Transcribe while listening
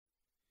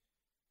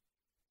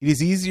It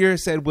is easier,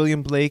 said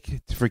William Blake,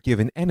 to forgive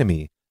an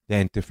enemy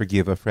than to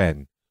forgive a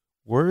friend.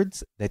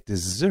 Words that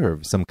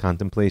deserve some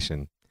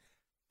contemplation.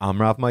 I'm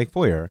Rav Mike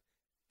Foyer,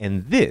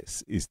 and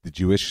this is The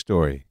Jewish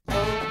Story.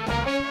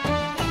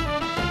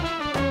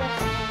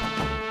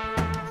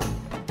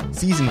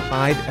 Season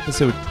 5,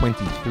 Episode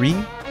 23,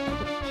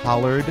 The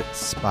Pollard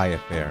Spy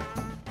Affair.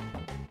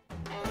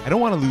 I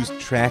don't want to lose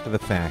track of the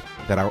fact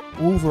that our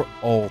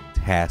overall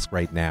task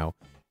right now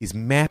is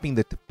mapping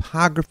the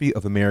topography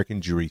of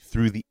American Jewry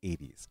through the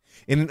 80s.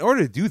 And in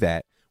order to do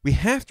that, we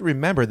have to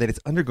remember that it's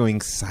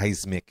undergoing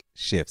seismic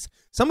shifts.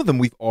 Some of them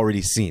we've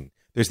already seen.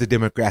 There's the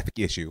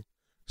demographic issue,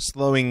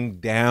 slowing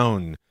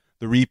down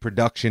the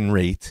reproduction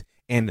rate,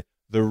 and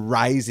the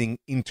rising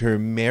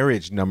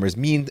intermarriage numbers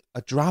mean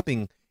a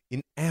dropping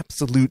in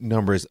absolute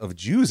numbers of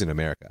Jews in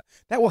America.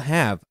 That will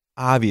have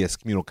obvious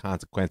communal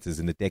consequences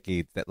in the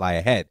decades that lie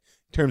ahead,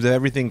 in terms of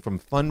everything from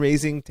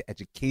fundraising to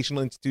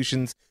educational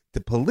institutions to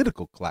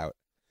political clout.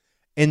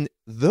 And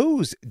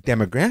those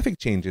demographic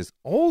changes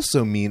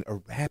also mean a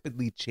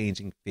rapidly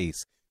changing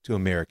face to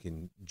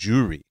American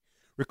Jewry.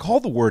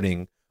 Recall the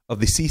wording of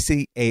the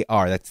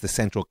CCAR, that's the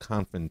Central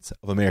Conference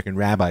of American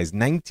Rabbis,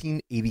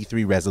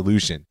 1983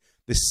 resolution,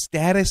 the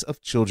status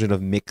of children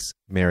of mixed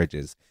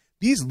marriages.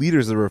 These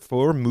leaders of the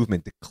reform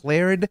movement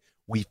declared,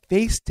 "We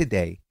face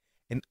today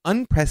an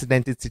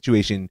unprecedented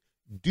situation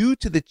due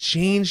to the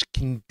changed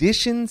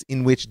conditions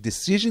in which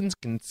decisions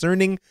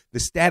concerning the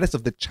status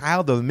of the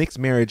child of a mixed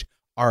marriage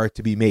are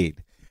to be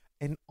made."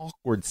 An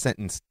awkward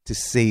sentence, to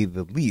say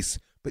the least,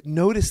 but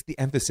notice the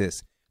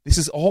emphasis. This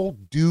is all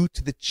due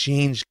to the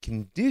changed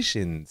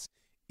conditions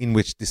in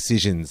which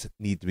decisions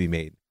need to be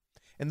made.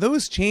 And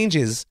those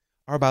changes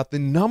are about the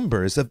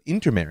numbers of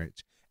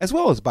intermarriage, as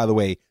well as, by the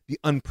way, the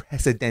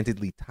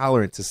unprecedentedly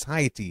tolerant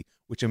society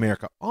which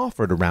America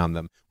offered around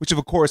them, which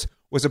of course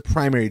was a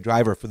primary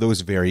driver for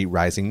those very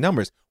rising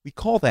numbers. We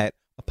call that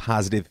a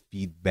positive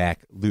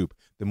feedback loop.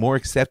 The more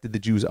accepted the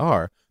Jews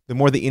are, the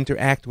more they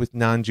interact with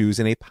non-Jews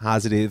in a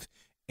positive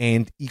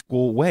and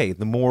equal way.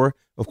 The more,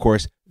 of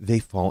course, they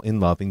fall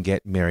in love and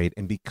get married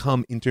and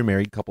become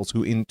intermarried couples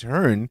who in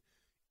turn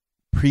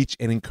preach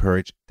and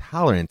encourage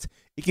tolerance.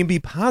 It can be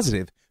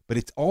positive, but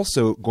it's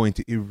also going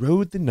to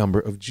erode the number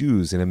of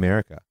Jews in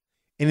America.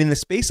 And in the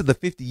space of the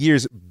 50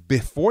 years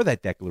before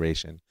that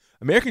declaration,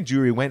 American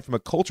Jewry went from a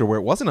culture where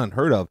it wasn't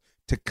unheard of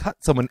to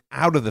cut someone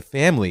out of the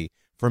family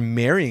for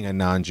marrying a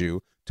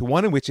non-Jew to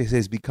one in which it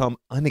has become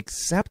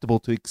unacceptable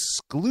to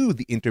exclude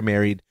the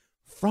intermarried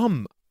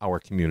from our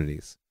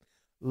communities.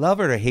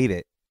 Love it or hate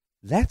it,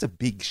 that's a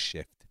big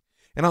shift.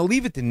 And I'll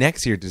leave it to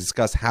next year to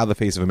discuss how the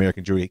face of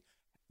American Jewry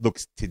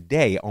looks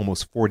today,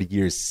 almost 40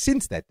 years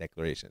since that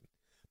declaration.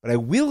 But I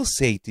will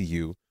say to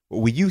you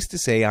what we used to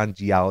say on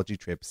geology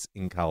trips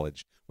in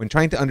college when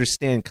trying to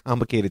understand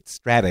complicated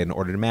strata in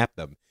order to map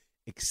them.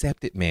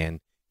 Accept it,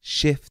 man.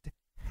 Shift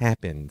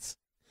happens.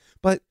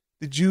 But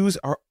the Jews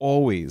are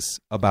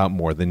always about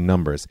more than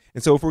numbers.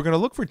 And so if we're going to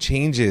look for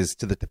changes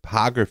to the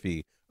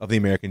topography of the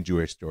American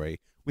Jewish story,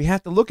 we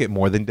have to look at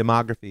more than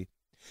demography.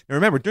 Now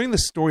remember, during the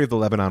story of the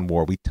Lebanon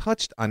War, we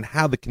touched on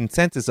how the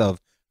consensus of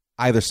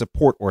either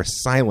support or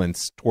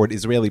silence toward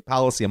Israeli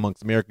policy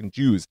amongst American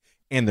Jews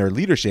and their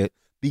leadership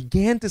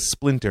began to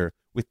splinter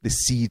with the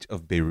siege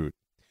of Beirut.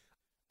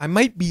 I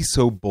might be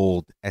so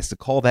bold as to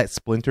call that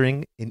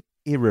splintering an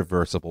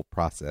irreversible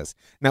process.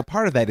 Now,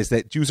 part of that is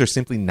that Jews are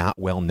simply not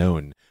well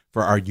known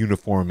for our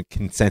uniform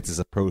consensus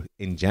approach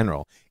in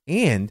general,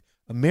 and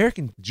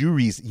American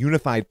Jewry's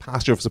unified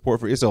posture of support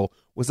for Israel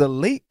was a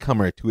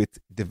latecomer to its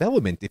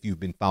development if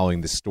you've been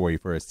following this story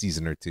for a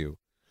season or two.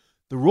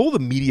 The role the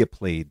media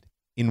played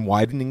in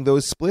widening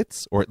those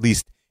splits, or at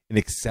least in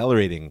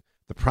accelerating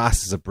the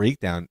process of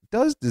breakdown,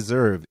 does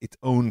deserve its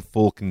own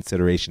full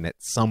consideration at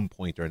some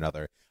point or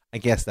another. I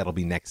guess that'll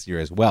be next year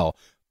as well.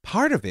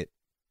 Part of it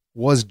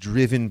was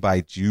driven by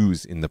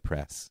Jews in the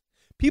press.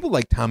 People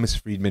like Thomas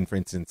Friedman, for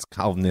instance,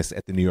 columnist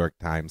at the New York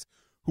Times,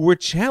 who were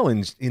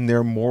challenged in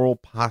their moral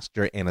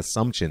posture and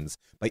assumptions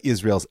by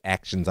Israel's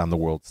actions on the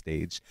world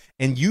stage,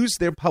 and used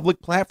their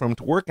public platform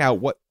to work out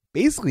what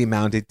basically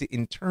amounted to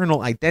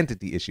internal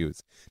identity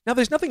issues. Now,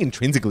 there's nothing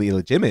intrinsically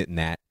illegitimate in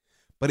that,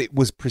 but it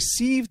was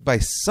perceived by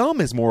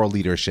some as moral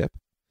leadership,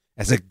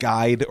 as a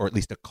guide or at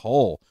least a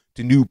call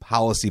to new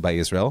policy by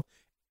Israel,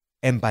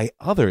 and by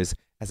others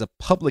as a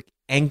public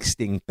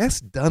angsting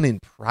best done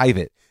in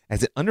private,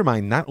 as it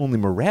undermined not only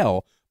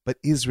morale, but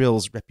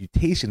Israel's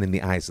reputation in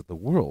the eyes of the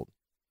world.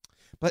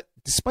 But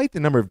despite the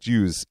number of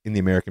Jews in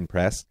the American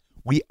press,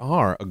 we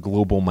are a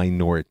global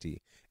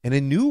minority, and a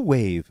new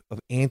wave of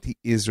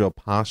anti-Israel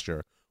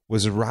posture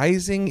was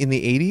rising in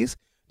the 80s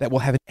that will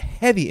have a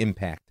heavy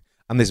impact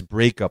on this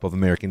breakup of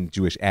American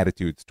Jewish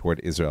attitudes toward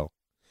Israel.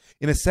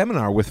 In a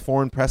seminar with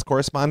foreign press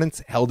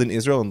correspondents held in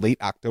Israel in late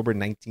October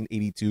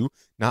 1982,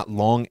 not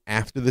long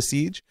after the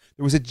siege,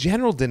 there was a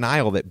general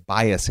denial that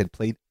bias had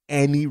played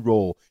any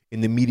role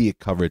in the media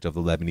coverage of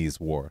the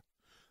Lebanese war.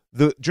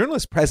 The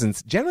journalist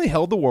presence generally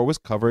held the war was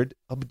covered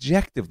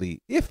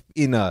objectively, if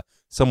in a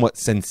somewhat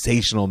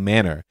sensational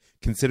manner,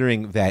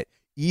 considering that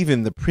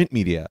even the print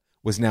media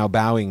was now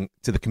bowing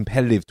to the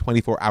competitive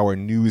 24-hour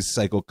news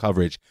cycle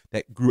coverage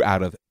that grew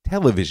out of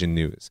television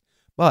news.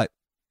 But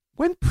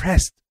when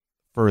pressed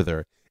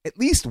further, at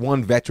least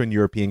one veteran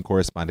European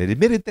correspondent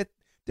admitted that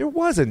there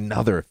was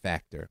another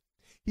factor.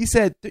 He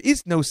said there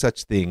is no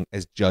such thing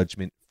as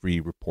judgment-free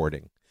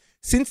reporting.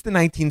 Since the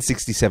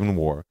 1967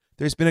 war,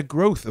 there's been a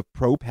growth of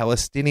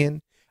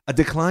pro-Palestinian, a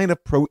decline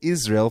of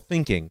pro-Israel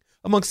thinking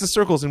amongst the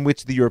circles in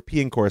which the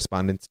European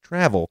correspondents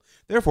travel.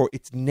 Therefore,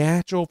 it's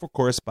natural for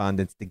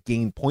correspondents to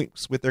gain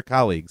points with their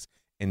colleagues,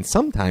 and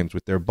sometimes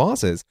with their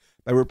bosses,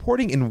 by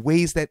reporting in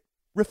ways that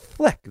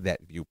reflect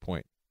that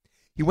viewpoint.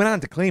 He went on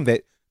to claim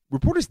that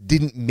reporters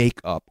didn't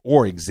make up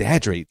or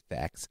exaggerate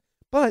facts,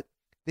 but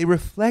they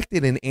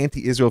reflected an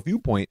anti-Israel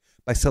viewpoint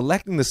by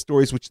selecting the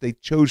stories which they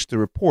chose to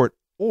report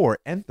or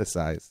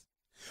emphasize.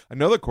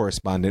 Another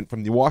correspondent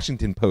from the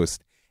Washington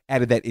Post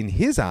added that in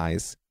his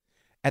eyes,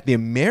 at the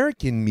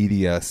American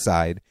media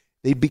side,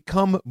 they'd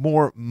become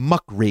more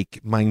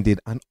muckrake-minded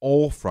on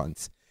all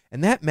fronts,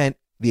 and that meant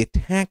the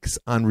attacks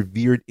on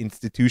revered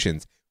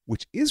institutions,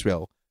 which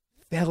Israel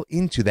fell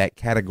into that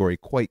category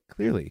quite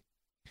clearly.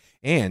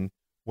 And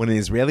when an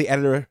Israeli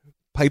editor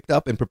piped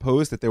up and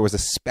proposed that there was a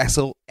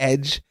special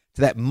edge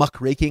to that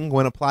muckraking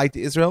when applied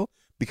to Israel,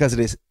 because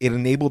it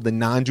enabled the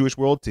non-Jewish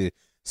world to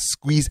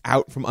squeeze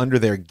out from under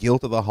their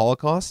guilt of the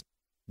Holocaust,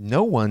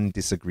 no one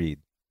disagreed.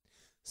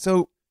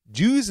 So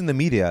Jews in the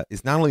media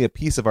is not only a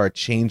piece of our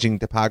changing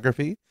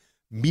topography,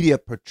 media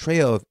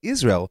portrayal of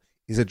Israel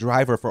is a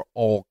driver for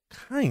all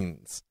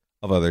kinds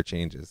of other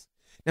changes.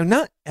 Now,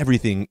 not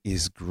everything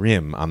is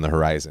grim on the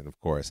horizon, of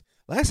course.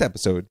 Last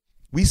episode,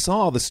 we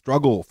saw the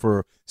struggle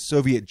for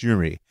Soviet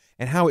Jewry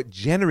and how it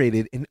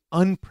generated an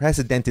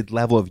unprecedented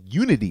level of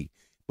unity,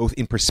 both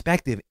in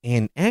perspective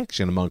and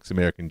action amongst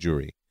American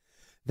Jewry.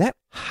 That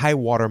high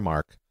water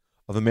mark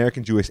of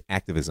American Jewish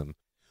activism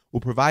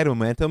will provide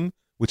momentum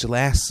which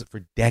lasts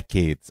for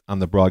decades on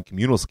the broad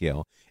communal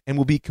scale and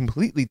will be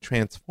completely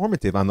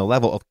transformative on the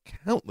level of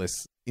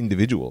countless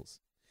individuals.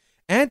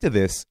 Add to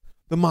this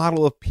the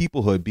model of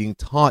peoplehood being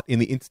taught in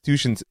the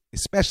institutions,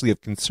 especially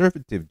of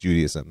conservative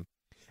Judaism,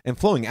 and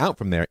flowing out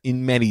from there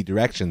in many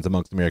directions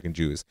amongst American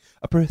Jews,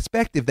 a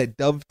perspective that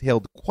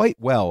dovetailed quite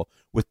well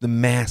with the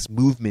mass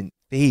movement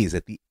phase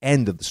at the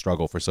end of the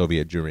struggle for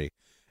Soviet Jewry.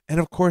 And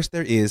of course,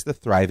 there is the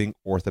thriving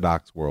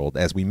Orthodox world,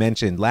 as we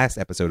mentioned last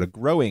episode, a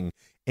growing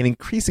and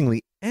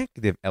increasingly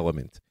active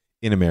element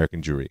in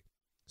American Jewry.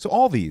 So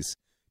all these,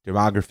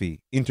 demography,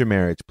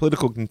 intermarriage,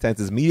 political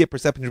consensus, media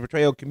perception,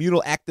 portrayal,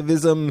 communal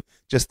activism,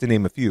 just to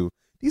name a few,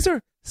 these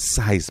are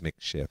seismic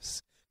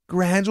shifts,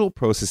 gradual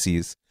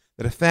processes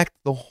that affect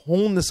the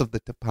wholeness of the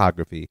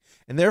topography,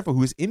 and therefore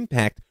whose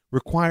impact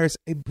requires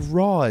a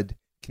broad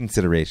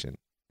consideration.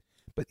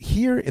 But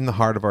here in the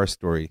heart of our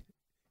story,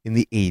 in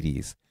the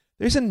 80s,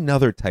 there's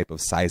another type of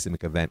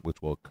seismic event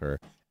which will occur,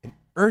 an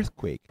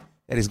earthquake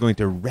that is going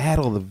to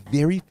rattle the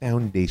very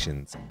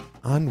foundations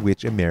on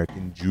which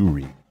American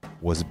Jewry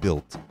was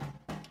built.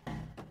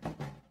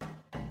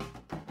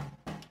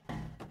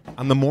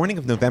 On the morning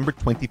of November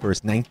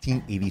 21st,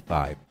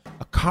 1985,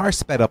 a car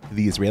sped up to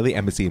the Israeli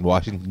embassy in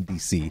Washington,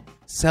 D.C.,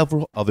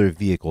 several other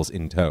vehicles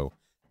in tow.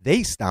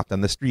 They stopped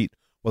on the street,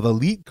 while the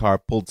lead car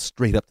pulled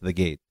straight up to the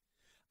gate.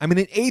 "I'm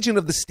an agent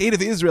of the State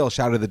of Israel,"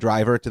 shouted the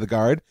driver to the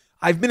guard.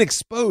 "I've been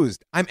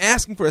exposed. I'm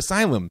asking for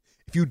asylum.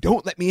 If you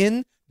don't let me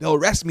in, they'll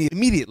arrest me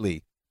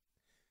immediately."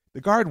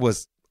 The guard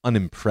was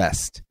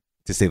unimpressed,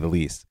 to say the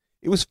least.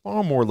 It was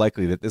far more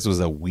likely that this was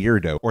a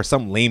weirdo or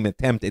some lame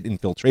attempt at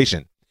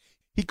infiltration.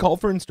 He called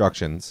for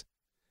instructions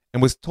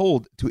and was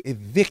told to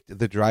evict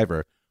the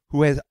driver,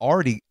 who had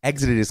already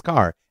exited his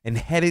car and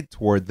headed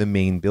toward the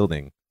main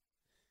building.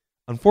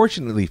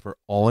 Unfortunately for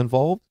all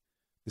involved,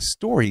 the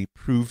story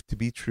proved to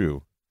be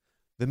true.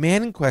 The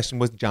man in question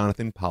was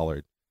Jonathan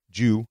Pollard,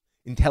 Jew,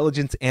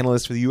 intelligence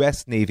analyst for the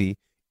U.S. Navy,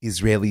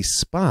 Israeli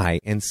spy,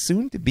 and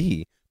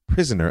soon-to-be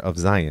prisoner of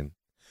Zion.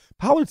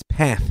 Pollard's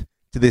path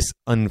to this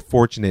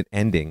unfortunate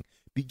ending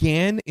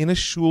began in a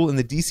shul in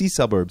the D.C.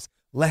 suburbs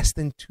less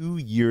than 2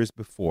 years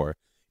before,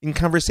 in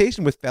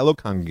conversation with fellow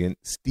congregant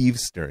Steve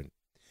Stern.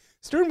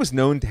 Stern was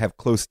known to have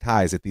close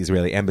ties at the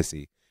Israeli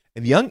embassy,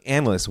 and the young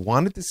analyst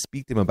wanted to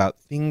speak to him about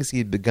things he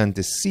had begun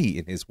to see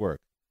in his work.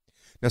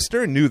 Now,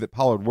 Stern knew that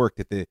Pollard worked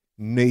at the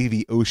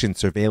Navy Ocean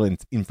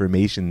Surveillance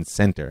Information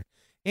Center,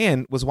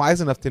 and was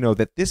wise enough to know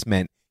that this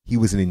meant he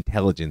was an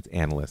intelligence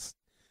analyst.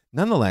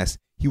 Nonetheless,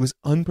 he was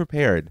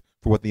unprepared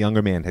for what the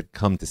younger man had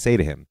come to say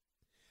to him.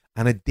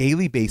 "On a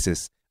daily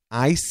basis,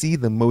 I see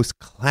the most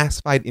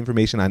classified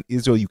information on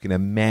Israel you can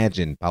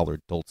imagine,"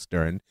 Pollard told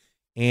Stern,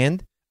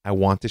 "and I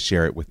want to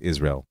share it with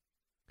Israel."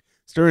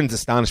 Stern's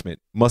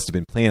astonishment must have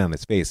been plain on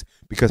his face,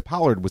 because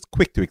Pollard was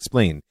quick to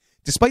explain.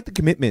 Despite the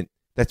commitment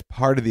that's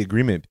part of the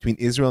agreement between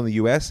Israel and the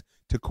U.S.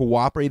 to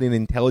cooperate in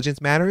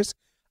intelligence matters,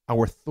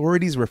 our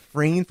authorities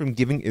refrain from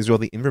giving Israel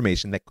the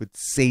information that could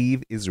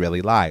save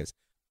Israeli lives.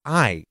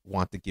 I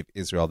want to give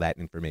Israel that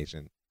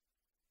information.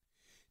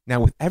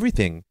 Now, with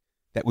everything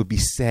that would be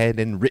said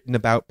and written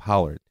about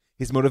Pollard,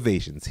 his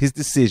motivations, his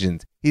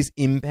decisions, his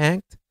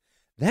impact,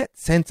 that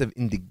sense of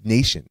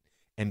indignation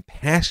and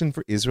passion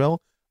for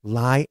Israel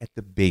lie at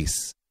the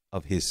base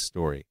of his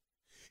story.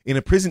 In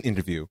a prison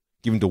interview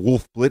given to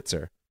Wolf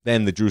Blitzer,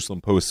 then the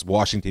Jerusalem Post's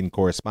Washington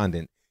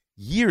correspondent,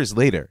 years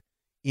later,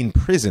 in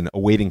prison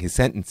awaiting his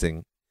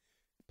sentencing,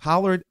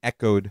 Pollard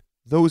echoed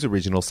those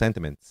original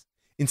sentiments,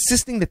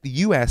 insisting that the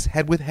U.S.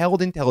 had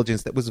withheld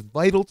intelligence that was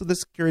vital to the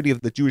security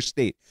of the Jewish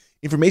state,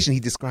 information he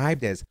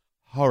described as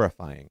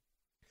horrifying.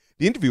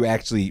 The interview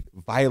actually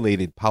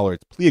violated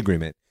Pollard's plea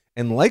agreement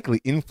and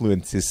likely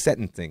influenced his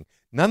sentencing.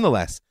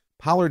 Nonetheless,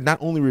 Pollard not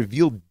only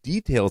revealed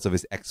details of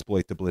his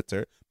exploit to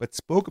Blitzer, but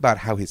spoke about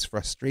how his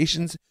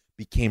frustrations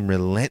became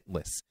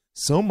relentless,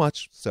 so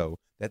much so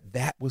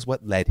that was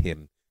what led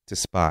him to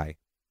spy.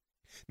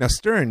 Now,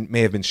 Stern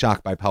may have been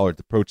shocked by Pollard's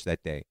approach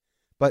that day,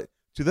 but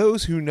to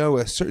those who know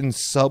a certain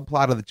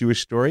subplot of the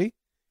Jewish story,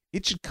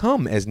 it should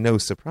come as no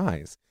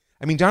surprise.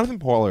 I mean, Jonathan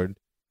Pollard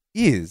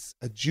is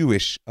a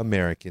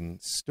Jewish-American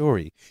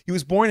story. He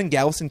was born in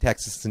Galveston,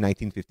 Texas in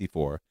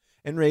 1954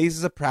 and raised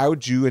as a proud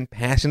Jew and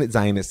passionate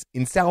Zionist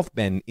in South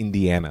Bend,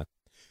 Indiana.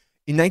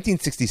 In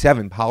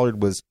 1967,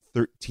 Pollard was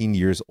 13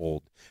 years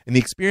old, and the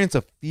experience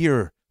of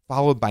fear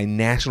followed by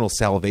national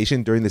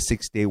salvation during the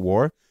Six-Day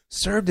War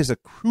served as a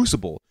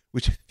crucible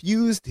which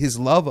fused his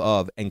love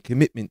of and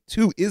commitment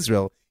to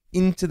Israel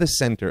into the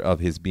center of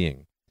his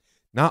being.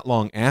 Not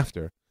long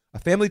after, a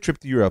family trip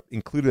to Europe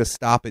included a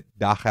stop at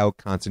Dachau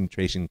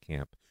concentration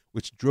camp,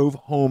 which drove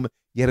home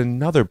yet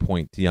another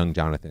point to young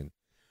Jonathan.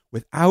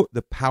 Without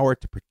the power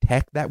to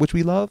protect that which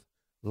we love,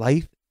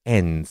 life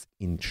ends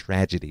in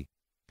tragedy.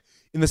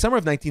 In the summer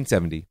of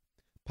 1970,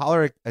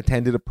 Pollard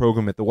attended a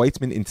program at the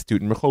Weizmann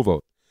Institute in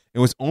Rehovot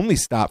and was only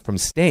stopped from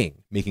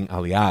staying, making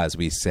aliyah, as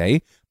we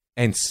say,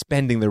 and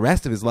spending the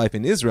rest of his life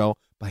in Israel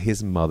by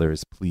his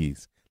mother's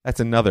pleas. That's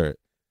another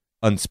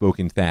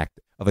unspoken fact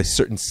of a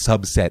certain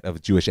subset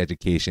of Jewish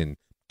education,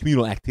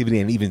 communal activity,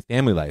 and even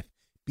family life.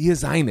 Be a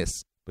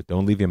Zionist, but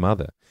don't leave your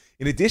mother.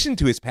 In addition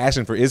to his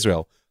passion for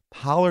Israel,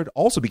 Pollard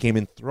also became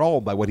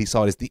enthralled by what he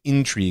saw as the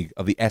intrigue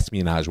of the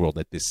espionage world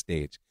at this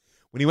stage.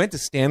 When he went to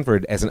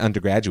Stanford as an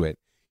undergraduate,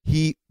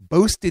 he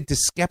boasted to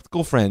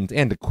skeptical friends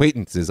and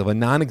acquaintances of a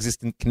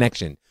non-existent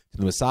connection to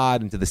the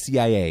Mossad and to the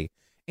CIA,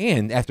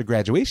 and after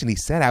graduation, he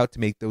set out to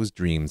make those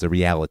dreams a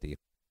reality.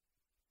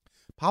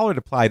 Pollard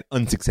applied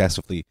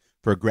unsuccessfully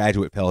for a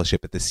graduate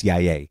fellowship at the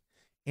CIA,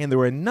 and there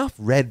were enough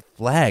red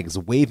flags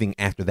waving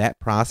after that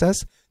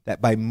process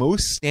that by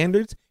most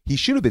standards, he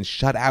should have been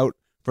shut out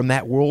from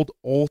that world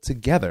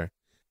altogether.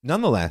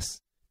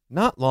 Nonetheless,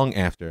 not long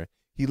after,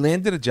 he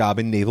landed a job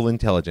in naval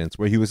intelligence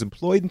where he was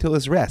employed until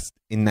his arrest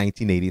in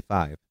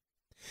 1985.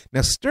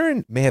 Now,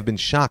 Stern may have been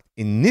shocked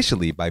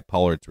initially by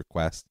Pollard's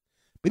request,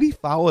 but he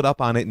followed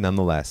up on it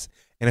nonetheless,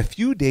 and a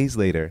few days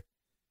later,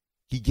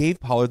 he gave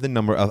Pollard the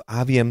number of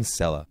Aviam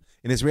Sella,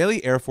 an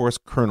Israeli Air Force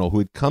colonel who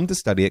had come to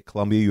study at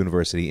Columbia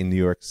University in New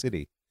York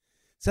City.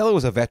 Sella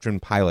was a veteran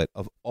pilot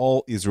of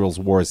all Israel's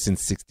wars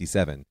since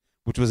 '67,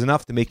 which was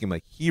enough to make him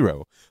a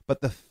hero,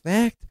 but the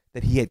fact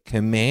that he had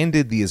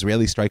commanded the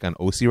Israeli strike on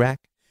Osirak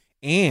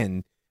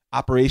and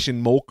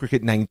Operation Mole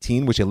Cricket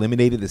 19, which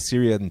eliminated the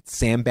Syrian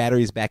SAM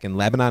batteries back in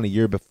Lebanon a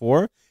year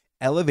before,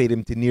 elevated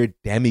him to near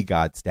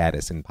demigod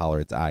status in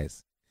Pollard's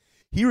eyes.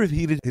 He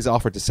repeated his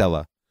offer to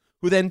Sella,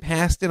 who then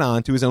passed it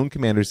on to his own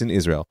commanders in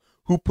Israel,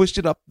 who pushed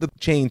it up the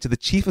chain to the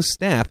chief of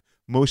staff,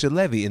 Moshe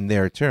Levy, in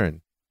their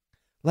turn.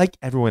 Like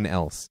everyone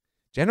else,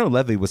 General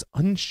Levy was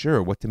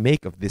unsure what to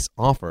make of this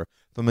offer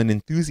from an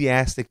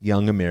enthusiastic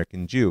young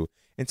American Jew,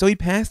 and so he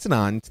passed it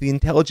on to the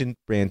intelligence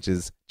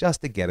branches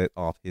just to get it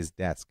off his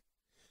desk.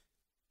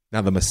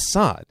 Now, the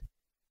Mossad,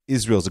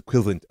 Israel's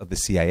equivalent of the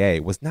CIA,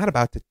 was not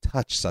about to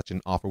touch such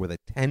an offer with a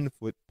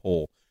 10-foot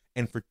pole,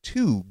 and for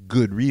two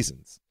good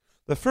reasons.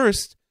 The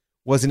first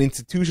was an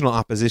institutional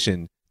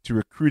opposition to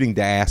recruiting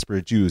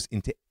diaspora Jews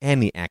into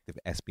any active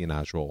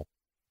espionage role.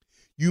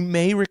 You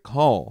may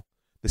recall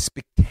the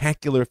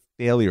spectacular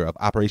failure of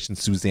Operation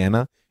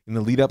Susanna in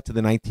the lead-up to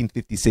the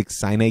 1956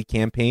 Sinai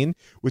campaign,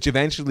 which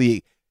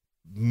eventually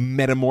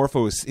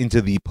metamorphosed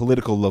into the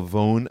political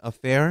Lavone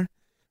affair.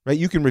 Right?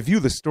 You can review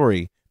the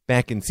story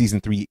back in Season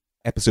 3,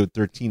 Episode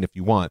 13 if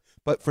you want,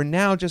 but for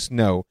now, just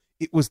know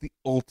it was the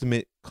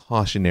ultimate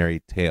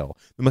cautionary tale.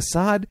 The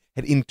Mossad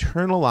had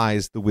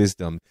internalized the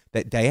wisdom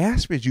that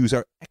diaspora Jews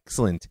are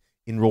excellent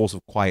in roles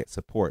of quiet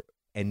support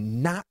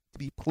and not to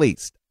be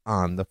placed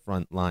on the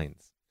front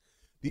lines.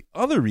 The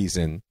other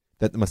reason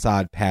that the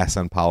Mossad passed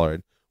on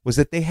Pollard was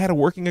that they had a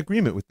working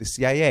agreement with the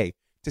CIA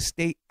to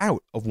stay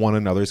out of one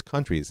another's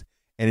countries,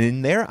 and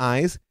in their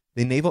eyes,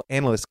 the naval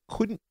analysts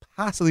couldn't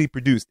possibly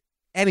produce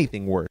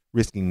anything worth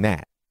risking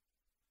that.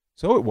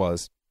 So it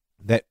was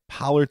that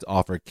Pollard's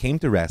offer came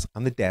to rest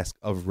on the desk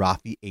of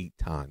Rafi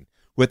Eitan,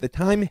 who at the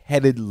time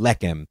headed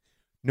Lechem,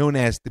 known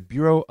as the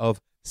Bureau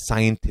of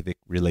Scientific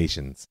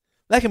Relations.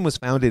 Lechem was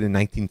founded in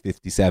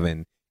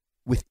 1957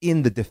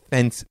 within the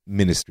Defense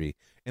Ministry,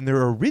 and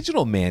their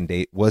original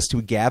mandate was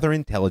to gather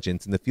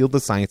intelligence in the field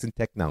of science and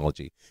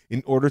technology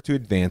in order to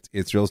advance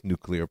Israel's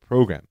nuclear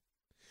program.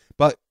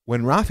 But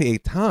when Rafi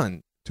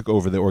Eitan took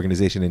over the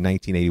organization in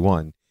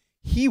 1981,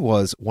 he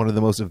was one of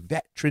the most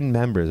veteran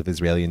members of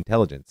Israeli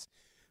intelligence,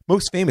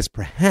 most famous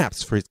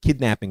perhaps for his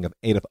kidnapping of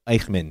Adolf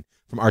Eichmann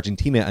from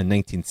Argentina in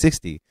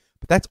 1960,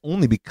 but that's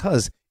only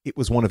because it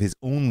was one of his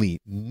only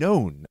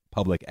known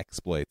public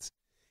exploits.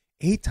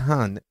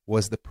 Eitan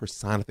was the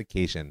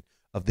personification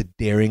of the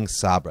daring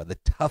Sabra, the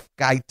tough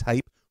guy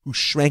type who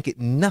shrank at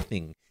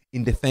nothing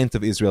in defense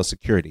of Israel's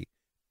security,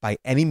 by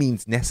any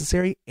means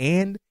necessary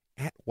and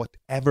at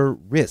whatever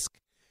risk.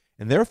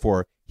 And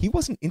therefore, he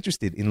wasn't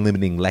interested in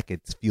limiting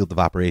Lekkett's field of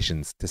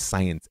operations to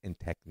science and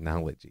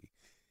technology.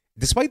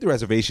 Despite the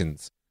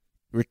reservations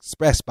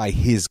expressed by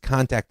his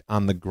contact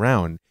on the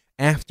ground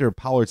after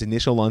Pollard's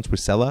initial lunch with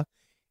Sella,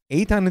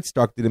 Eitan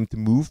instructed him to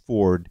move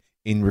forward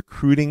in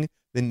recruiting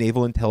the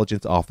naval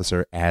intelligence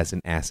officer as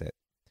an asset.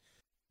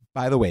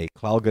 By the way,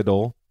 Klal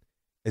Gadol,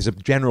 as a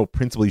general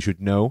principle you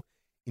should know,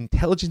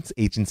 intelligence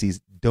agencies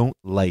don't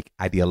like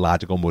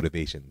ideological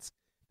motivations.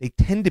 They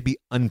tend to be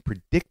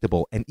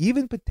unpredictable and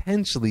even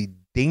potentially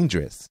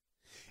dangerous.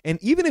 And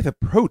even if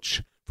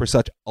approached for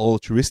such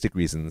altruistic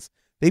reasons,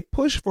 they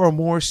push for a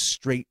more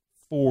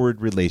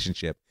straightforward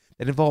relationship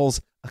that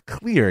involves a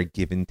clear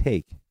give and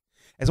take.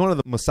 As one of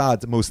the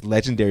Mossad's most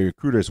legendary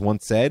recruiters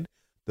once said,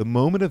 the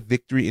moment of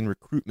victory in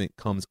recruitment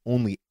comes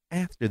only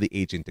after the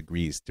agent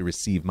agrees to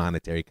receive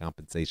monetary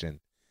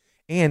compensation.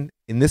 And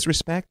in this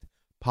respect,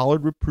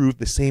 Pollard would prove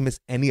the same as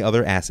any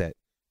other asset,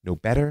 no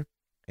better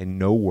and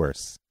no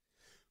worse.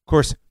 Of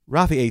course,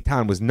 Rafi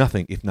Eitan was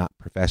nothing if not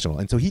professional,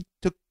 and so he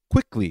took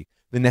quickly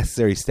the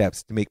necessary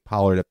steps to make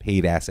Pollard a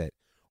paid asset,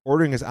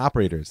 ordering his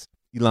operators,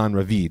 Ilan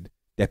Ravid,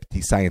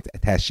 deputy science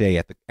attaché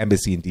at the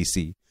embassy in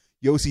D.C.,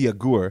 Yossi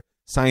Yagur,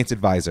 science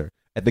advisor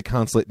at the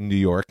consulate in New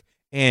York,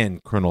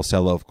 and Colonel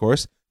Sella, of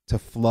course, to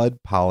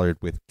flood Pollard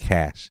with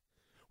cash.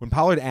 When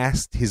Pollard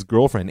asked his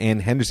girlfriend, Ann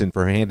Henderson,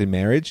 for her hand in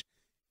marriage,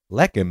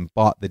 Lechem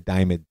bought the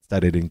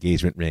diamond-studded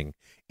engagement ring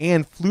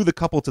and flew the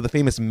couple to the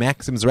famous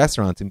Maxim's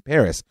restaurant in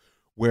Paris,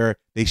 where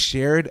they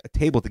shared a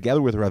table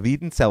together with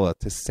Ravid and Sella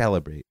to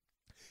celebrate.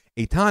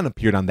 Eitan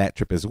appeared on that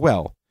trip as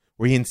well,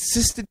 where he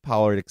insisted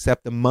Pollard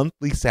accept a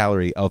monthly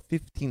salary of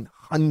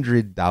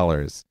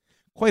 $1,500,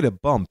 quite a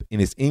bump in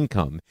his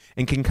income,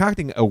 and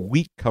concocting a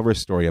weak cover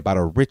story about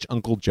a rich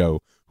Uncle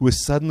Joe who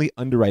was suddenly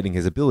underwriting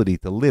his ability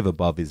to live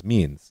above his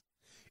means.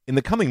 In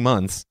the coming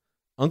months,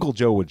 Uncle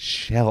Joe would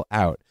shell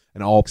out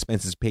an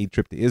all-expenses-paid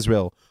trip to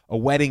Israel, a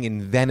wedding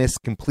in Venice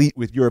complete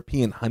with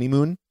European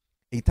honeymoon.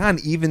 Eitan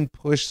even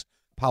pushed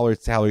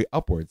Pollard's salary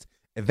upwards,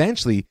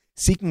 eventually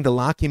seeking to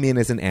lock him in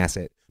as an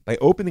asset by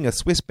opening a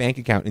Swiss bank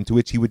account into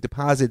which he would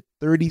deposit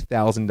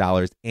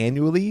 $30,000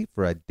 annually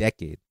for a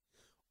decade.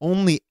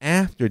 Only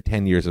after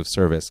 10 years of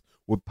service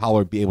would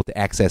Pollard be able to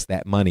access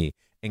that money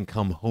and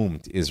come home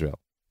to Israel.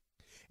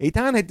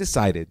 Eitan had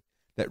decided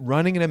that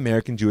running an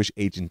American Jewish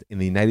agent in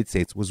the United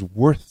States was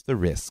worth the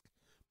risk,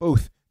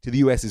 both to the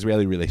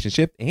U.S.-Israeli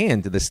relationship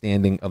and to the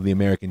standing of the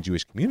American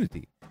Jewish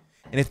community.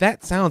 And if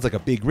that sounds like a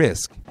big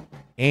risk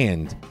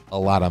and a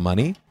lot of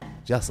money,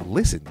 just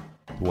listen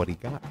to what he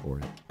got for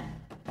it.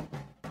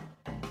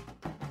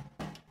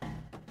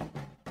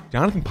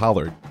 Jonathan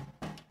Pollard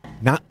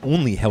not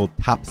only held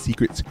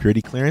top-secret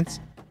security clearance,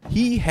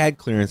 he had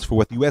clearance for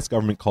what the U.S.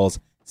 government calls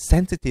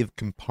sensitive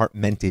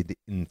compartmented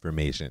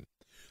information.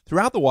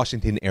 Throughout the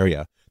Washington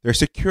area, there are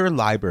secure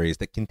libraries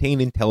that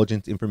contain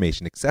intelligence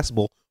information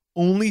accessible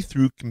only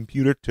through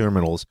computer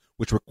terminals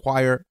which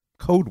require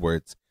code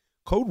words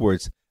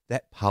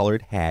that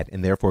Pollard had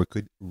and therefore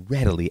could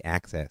readily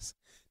access.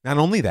 Not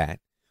only that,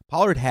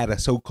 Pollard had a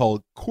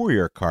so-called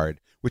courier card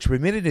which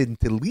permitted him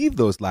to leave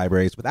those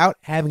libraries without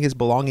having his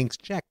belongings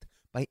checked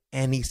by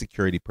any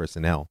security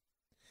personnel.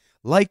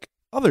 Like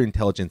other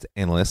intelligence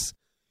analysts,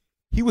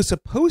 he was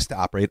supposed to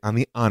operate on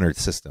the honored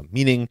system,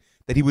 meaning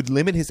that he would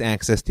limit his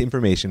access to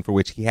information for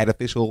which he had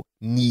official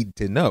need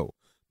to know.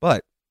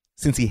 But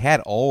since he had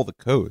all the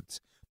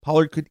codes,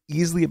 Pollard could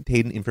easily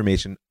obtain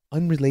information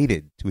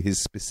unrelated to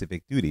his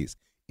specific duties.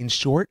 In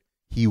short,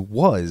 he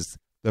was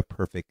the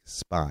perfect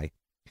spy.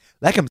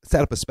 Lechem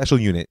set up a special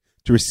unit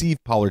to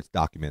receive Pollard's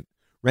document,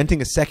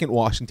 renting a second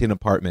Washington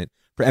apartment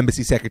for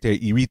Embassy Secretary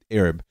Irit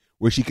Erb,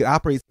 where she could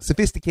operate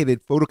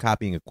sophisticated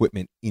photocopying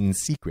equipment in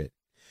secret.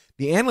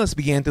 The analyst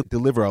began to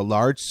deliver a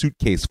large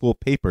suitcase full of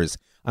papers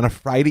on a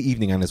Friday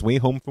evening on his way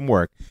home from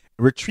work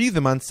and retrieve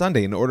them on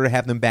Sunday in order to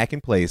have them back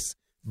in place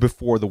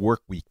before the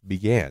work week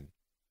began.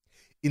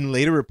 In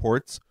later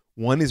reports,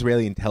 one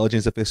Israeli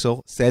intelligence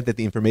official said that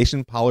the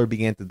information Pollard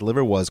began to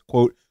deliver was,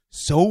 quote,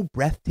 so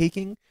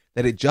breathtaking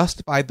that it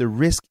justified the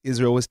risk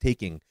Israel was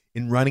taking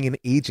in running an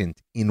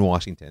agent in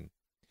Washington.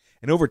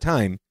 And over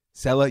time,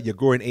 Sella,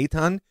 Yagur, and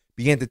Eitan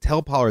began to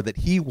tell Pollard that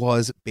he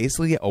was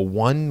basically a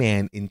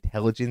one-man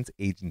intelligence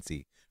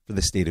agency for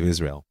the state of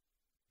Israel.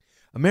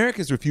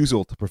 America's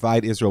refusal to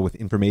provide Israel with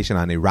information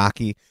on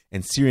Iraqi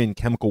and Syrian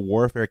chemical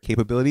warfare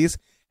capabilities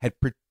had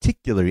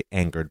particularly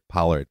angered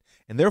Pollard,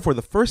 and therefore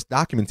the first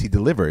documents he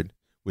delivered,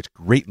 which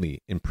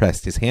greatly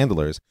impressed his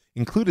handlers,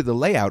 included the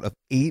layout of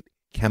 8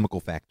 chemical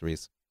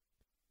factories.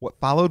 What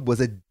followed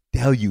was a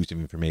deluge of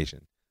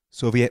information: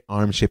 Soviet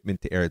arms shipment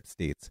to Arab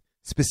states,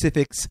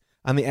 specifics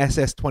on the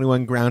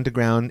SS-21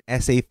 ground-to-ground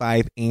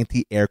SA-5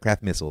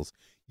 anti-aircraft missiles,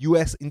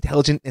 U.S.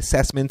 intelligence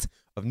assessments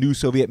of new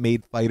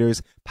Soviet-made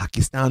fighters,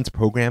 Pakistan's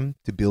program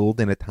to build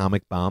an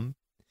atomic bomb.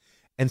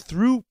 And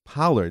through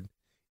Pollard,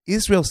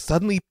 Israel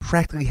suddenly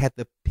practically had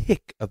the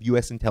pick of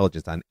U.S.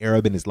 intelligence on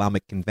Arab and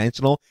Islamic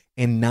conventional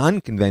and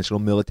non-conventional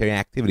military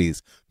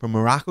activities, from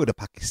Morocco to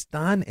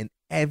Pakistan and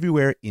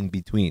everywhere in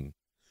between.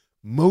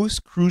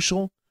 Most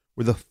crucial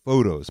were the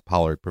photos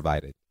Pollard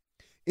provided.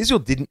 Israel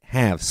didn't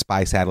have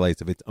spy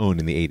satellites of its own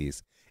in the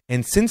 80s,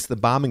 and since the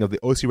bombing of the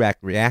Osirak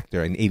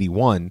reactor in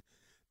 81,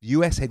 the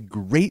U.S. had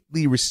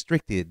greatly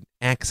restricted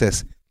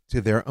access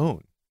to their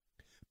own.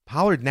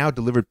 Pollard now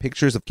delivered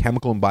pictures of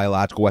chemical and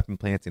biological weapon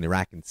plants in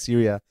Iraq and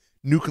Syria,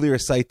 nuclear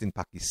sites in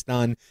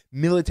Pakistan,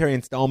 military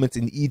installments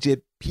in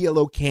Egypt,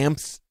 PLO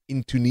camps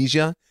in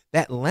Tunisia.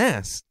 That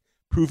last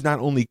proved not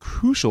only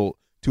crucial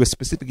to a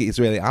specific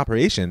Israeli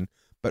operation,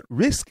 but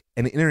risked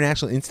an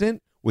international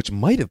incident which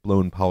might have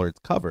blown Pollard's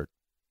cover.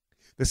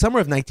 The summer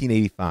of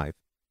 1985,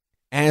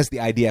 as the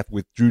IDF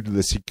withdrew to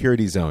the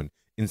security zone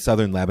in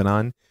southern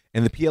Lebanon,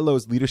 and the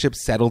PLO's leadership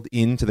settled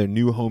into their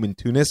new home in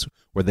Tunis,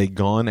 where they'd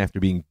gone after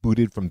being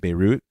booted from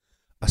Beirut,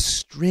 a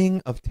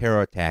string of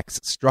terror attacks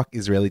struck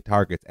Israeli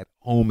targets at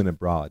home and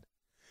abroad.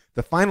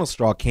 The final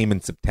straw came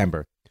in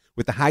September,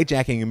 with the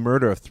hijacking and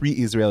murder of 3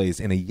 Israelis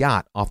in a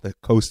yacht off the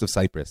coast of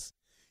Cyprus.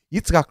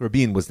 Yitzhak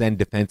Rabin was then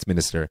defense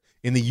minister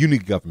in the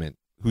Unity government,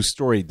 whose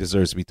story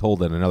deserves to be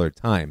told at another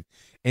time.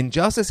 And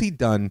just as he'd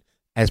done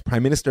as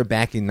prime minister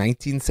back in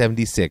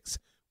 1976,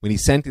 when he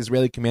sent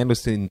Israeli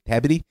commandos to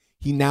Entebbe,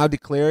 he now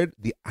declared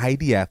the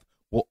IDF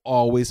will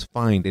always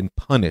find and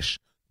punish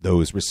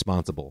those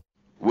responsible.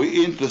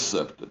 We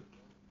intercepted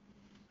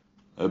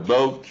a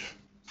boat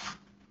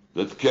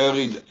that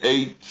carried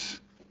 8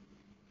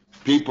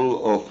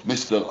 people of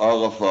Mr.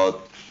 Arafat,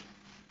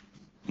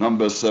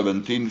 number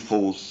 17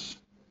 force,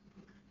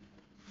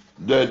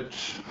 that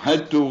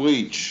had to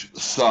reach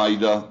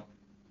Saida.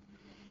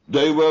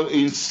 They were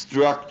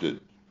instructed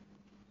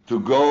to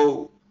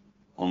go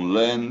on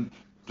land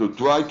to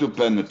try to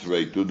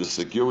penetrate to the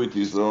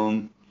security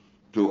zone,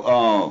 to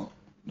our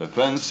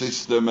defense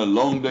system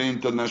along the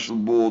international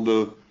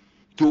border,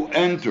 to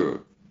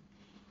enter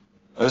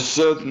a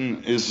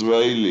certain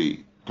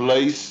Israeli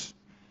place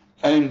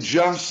and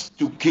just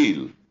to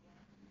kill,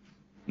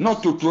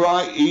 not to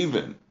try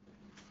even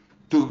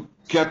to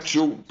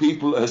capture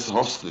people as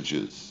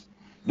hostages.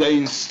 The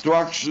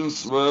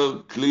instructions were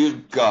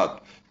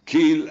clear-cut: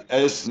 kill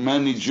as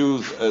many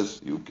Jews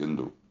as you can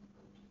do.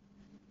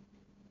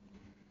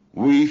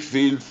 We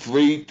feel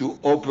free to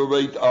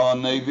operate our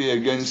Navy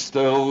against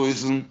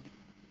terrorism,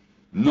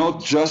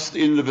 not just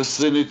in the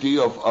vicinity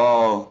of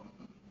our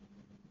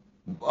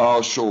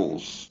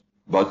shores,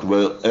 but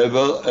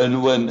wherever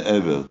and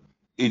whenever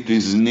it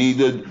is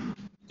needed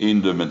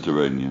in the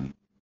Mediterranean.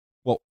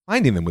 Well,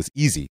 finding them was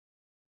easy,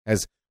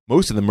 as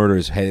most of the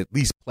murderers had at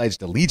least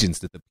pledged allegiance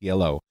to the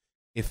PLO,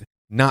 if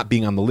not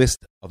being on the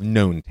list of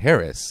known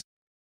terrorists.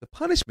 The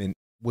punishment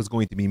was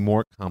going to be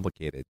more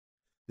complicated.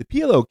 The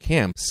PLO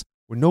camps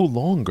were no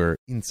longer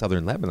in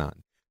southern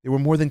Lebanon. They were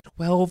more than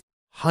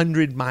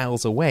 1,200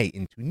 miles away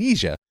in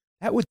Tunisia.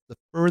 That was the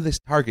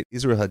furthest target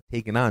Israel had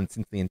taken on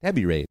since the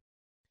Entebbe raid.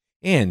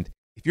 And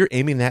if you're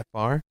aiming that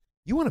far,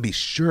 you want to be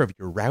sure of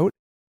your route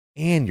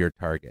and your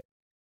target.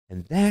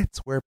 And that's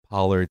where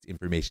Pollard's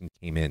information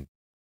came in.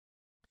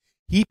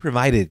 He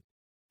provided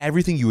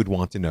everything you would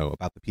want to know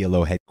about the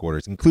PLO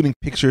headquarters, including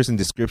pictures and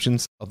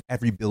descriptions of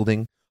every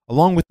building,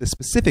 along with the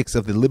specifics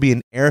of the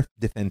Libyan air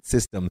defense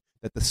system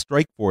that the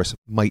strike force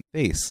might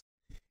face.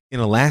 In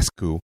a last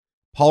coup,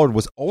 Pollard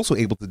was also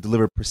able to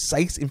deliver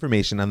precise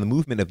information on the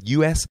movement of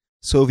U.S.,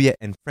 Soviet,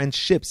 and French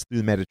ships through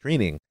the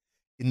Mediterranean,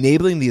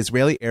 enabling the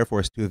Israeli Air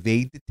Force to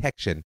evade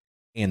detection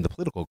and the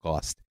political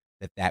cost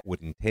that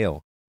would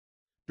entail.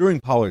 During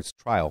Pollard's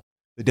trial,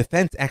 the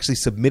defense actually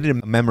submitted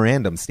a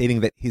memorandum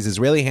stating that his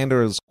Israeli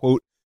handlers,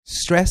 quote,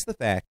 stressed the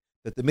fact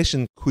that the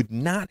mission could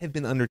not have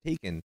been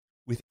undertaken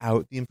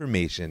without the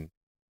information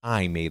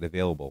I made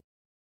available.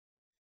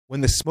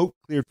 When the smoke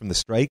cleared from the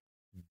strike,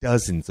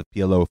 dozens of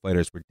PLO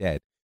fighters were dead,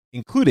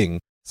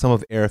 including some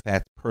of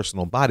Arafat's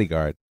personal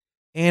bodyguard,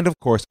 and of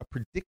course a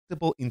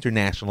predictable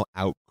international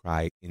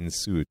outcry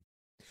ensued.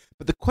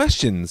 But the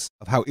questions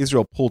of how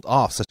Israel pulled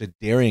off such a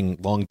daring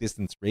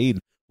long-distance raid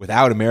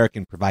without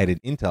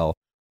American-provided intel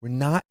were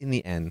not in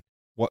the end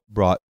what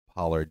brought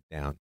Pollard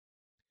down.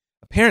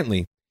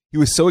 Apparently, he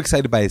was so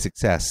excited by his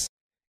success,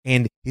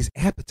 and his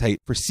appetite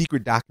for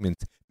secret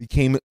documents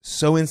became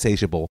so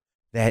insatiable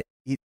that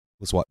it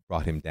was what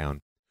brought him down.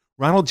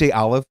 Ronald J.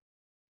 Olive,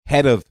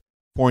 head of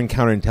foreign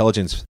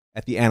counterintelligence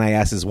at the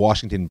NIS's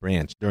Washington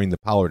branch during the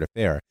Pollard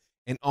affair,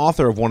 and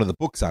author of one of the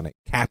books on it,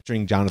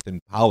 Capturing Jonathan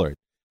Pollard,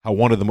 how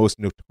one of the most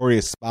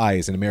notorious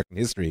spies in American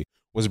history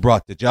was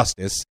brought to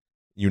justice.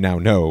 You now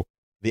know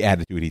the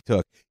attitude he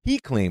took. He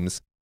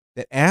claims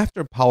that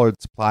after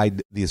Pollard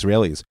supplied the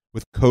Israelis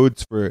with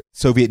codes for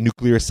Soviet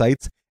nuclear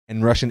sites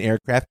and Russian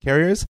aircraft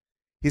carriers,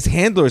 his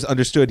handlers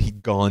understood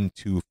he'd gone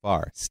too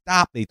far.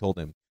 Stop, they told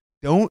him.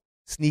 Don't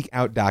sneak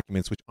out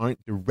documents which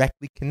aren't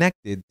directly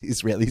connected to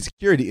Israeli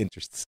security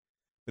interests.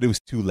 But it was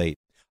too late.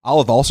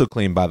 Olive also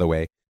claimed, by the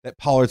way, that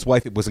Pollard's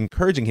wife was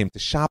encouraging him to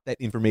shop that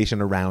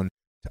information around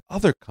to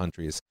other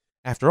countries.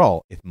 After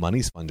all, if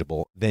money's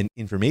fungible, then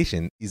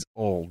information is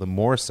all the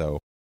more so.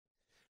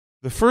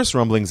 The first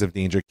rumblings of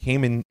danger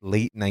came in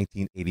late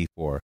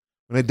 1984,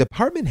 when a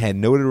department head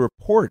noted a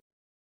report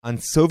on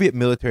Soviet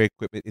military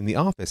equipment in the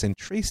office and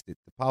traced it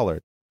to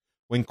Pollard.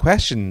 When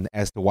questioned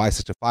as to why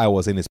such a file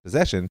was in his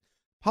possession,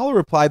 Pollard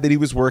replied that he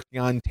was working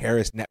on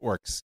terrorist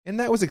networks, and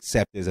that was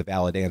accepted as a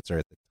valid answer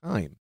at the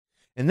time.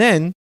 And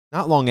then,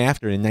 not long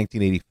after, in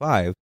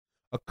 1985,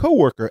 a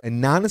co-worker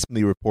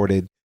anonymously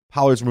reported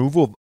Pollard's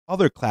removal of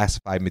other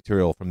classified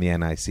material from the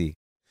NIC.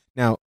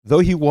 Now, though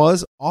he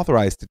was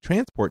authorized to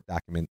transport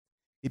documents,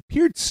 it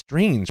appeared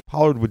strange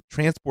Pollard would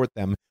transport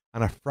them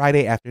on a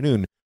Friday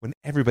afternoon when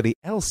everybody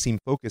else seemed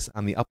focused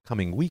on the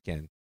upcoming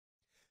weekend.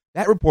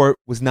 That report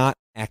was not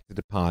acted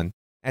upon,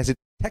 as it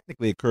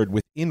technically occurred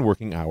within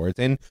working hours,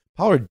 and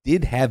Pollard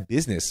did have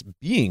business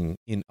being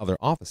in other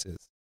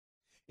offices.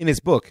 In his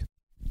book,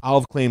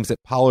 Olive claims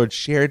that Pollard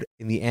shared,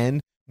 in the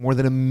end, more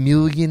than 1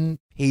 million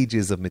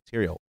pages of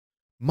material,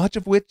 much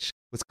of which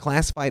was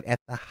classified at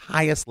the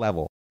highest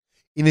level.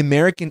 In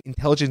American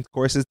intelligence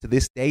courses to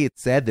this day,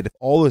 it's said that if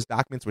all those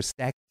documents were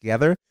stacked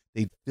together,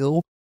 they'd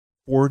fill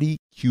 40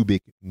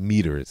 cubic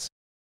meters.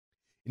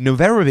 In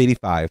November of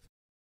 85,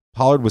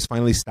 Pollard was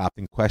finally stopped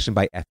and questioned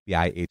by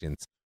FBI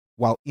agents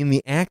while in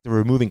the act of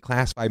removing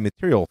classified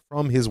material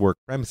from his work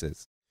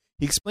premises.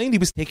 He explained he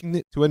was taking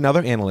it to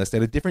another analyst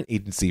at a different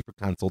agency for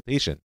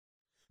consultation.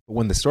 But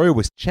when the story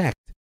was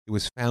checked, it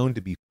was found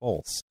to be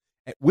false,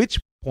 at which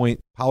point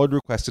Pollard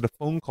requested a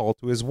phone call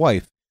to his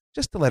wife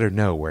just to let her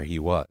know where he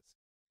was.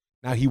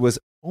 Now, he was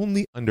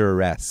only under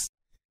arrest.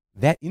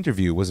 That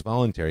interview was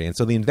voluntary, and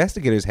so the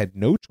investigators had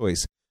no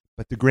choice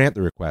but to grant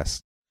the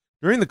request.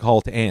 During the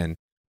call to Anne,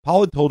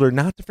 Pollard told her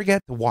not to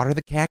forget to water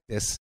the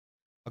cactus,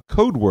 a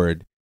code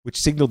word which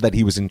signaled that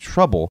he was in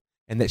trouble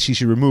and that she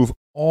should remove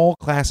all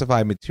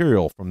classified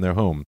material from their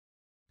home.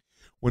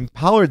 When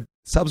Pollard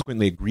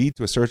subsequently agreed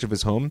to a search of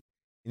his home,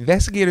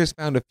 investigators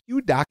found a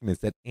few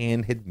documents that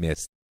Anne had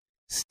missed.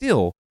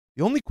 Still,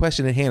 the only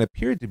question at hand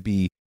appeared to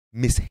be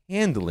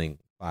mishandling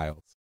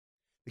files.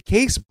 The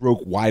case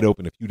broke wide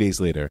open a few days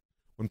later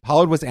when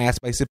Pollard was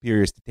asked by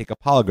superiors to take a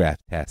polygraph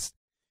test.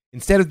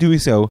 Instead of doing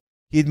so,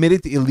 he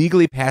admitted to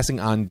illegally passing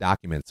on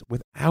documents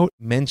without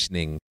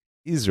mentioning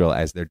Israel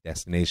as their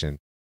destination.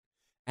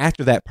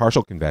 After that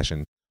partial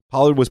confession,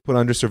 Pollard was put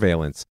under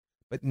surveillance,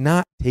 but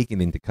not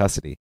taken into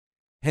custody.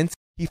 Hence,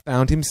 he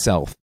found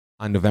himself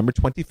on November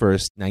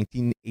 21st,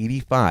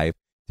 1985,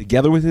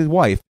 together with his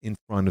wife in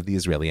front of the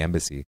Israeli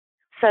embassy.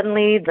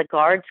 Suddenly, the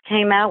guards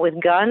came out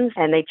with guns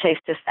and they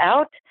chased us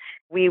out.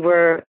 We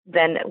were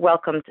then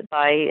welcomed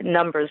by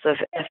numbers of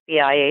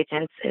FBI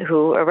agents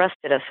who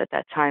arrested us at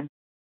that time.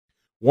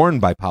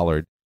 Warned by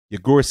Pollard,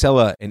 Yegur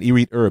Sela and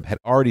Irit Erb had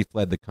already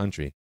fled the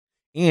country.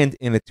 And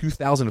in a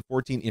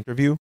 2014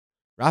 interview,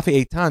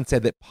 Rafi Eitan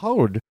said that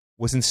Pollard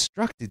was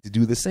instructed to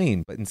do the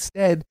same, but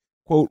instead,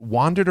 quote,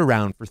 wandered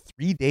around for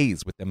 3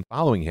 days with them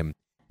following him.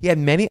 He had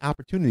many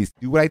opportunities to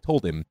do what I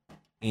told him,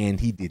 and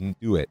he didn't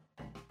do it.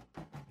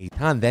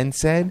 Eitan then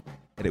said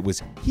that it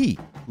was he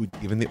who had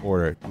given the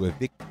order to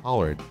evict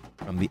Pollard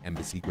from the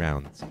embassy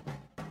grounds.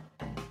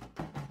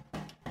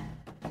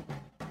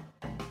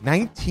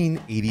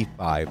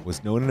 1985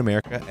 was known in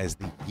America as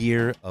the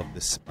Year of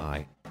the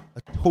Spy.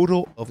 A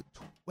total of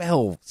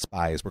 12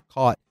 spies were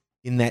caught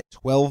in that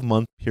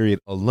 12-month period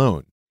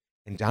alone,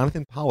 and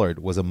Jonathan Pollard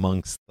was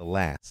amongst the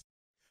last.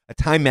 A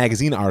Time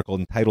magazine article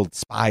entitled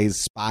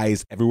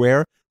Spies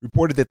Everywhere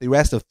reported that the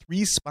arrest of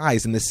 3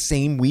 spies in the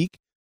same week,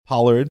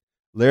 Pollard,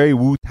 Larry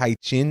Wu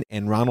Tai-Chin,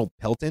 and Ronald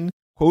Pelton,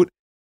 quote,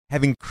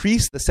 have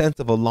increased the sense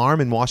of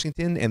alarm in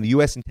Washington, and the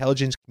U.S.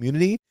 intelligence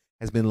community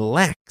has been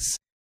lax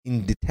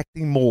in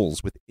detecting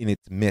moles within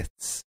its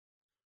midst.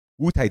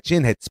 Wu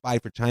Tai-Chin had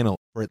spied for China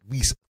for at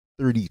least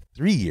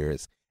 33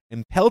 years,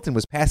 and Pelton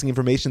was passing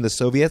information to the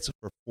Soviets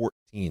for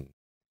 14.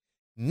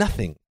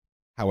 Nothing,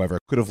 however,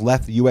 could have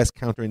left the U.S.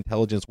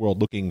 counterintelligence world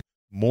looking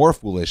more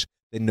foolish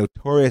than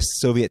notorious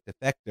Soviet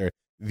defector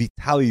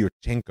Vitaly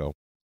Yurchenko.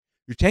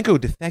 Yurchenko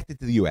defected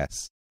to the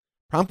U.S.,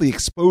 promptly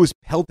exposed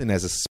Pelton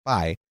as a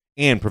spy,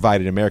 and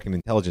provided American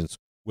intelligence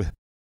with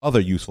other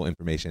useful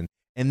information,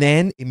 and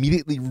then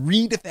immediately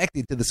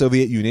redefected to the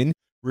Soviet Union,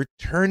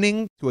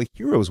 returning to a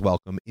hero's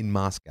welcome in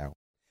Moscow.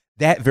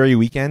 That very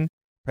weekend,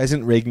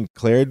 President Reagan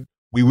declared,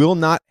 "We will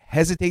not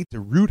hesitate to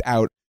root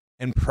out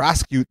and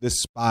prosecute the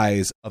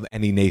spies of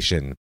any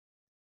nation."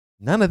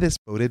 None of this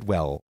boded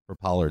well for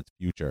Pollard's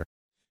future,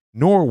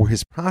 nor were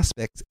his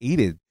prospects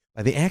aided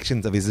by the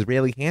actions of his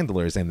Israeli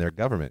handlers and their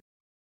government.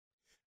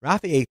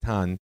 Rafi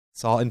Eitan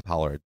saw in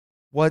Pollard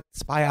what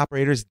spy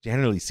operators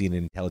generally see in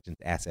an intelligence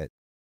asset,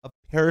 a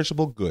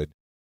perishable good.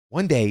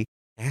 One day,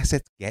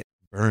 assets get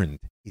burned.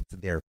 It's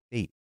their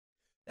fate.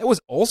 That was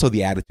also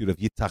the attitude of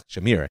Yitzhak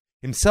Shamir,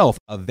 himself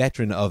a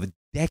veteran of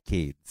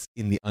decades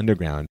in the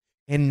underground,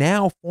 and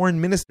now foreign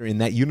minister in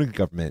that unit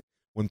government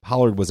when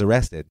Pollard was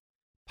arrested.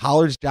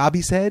 Pollard's job,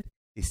 he said,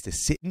 is to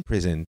sit in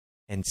prison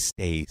and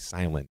stay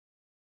silent.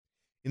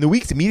 In the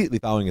weeks immediately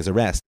following his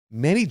arrest,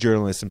 many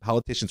journalists and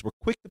politicians were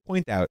quick to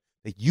point out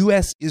that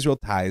U.S.-Israel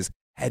ties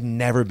had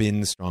never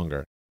been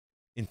stronger.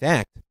 In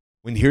fact,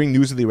 when hearing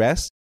news of the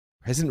arrest,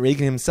 President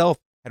Reagan himself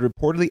had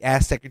reportedly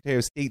asked Secretary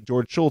of State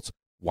George Shultz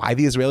why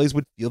the Israelis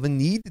would feel the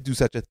need to do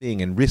such a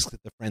thing and risk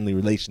the friendly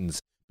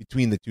relations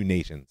between the two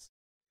nations.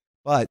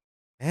 But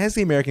as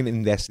the American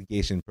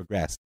investigation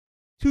progressed,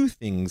 two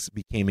things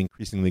became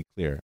increasingly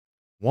clear.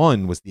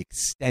 One was the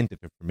extent of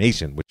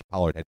information which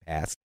Pollard had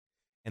passed,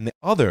 and the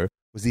other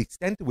was the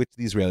extent to which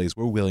the Israelis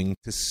were willing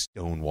to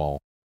stonewall.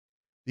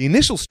 The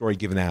initial story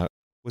given out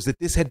was that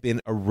this had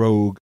been a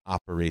rogue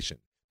operation,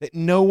 that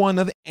no one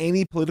of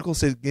any political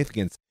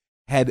significance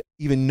had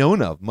even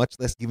known of, much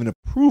less given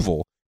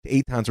approval to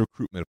Eitan's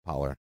recruitment of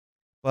Pollard.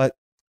 But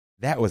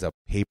that was a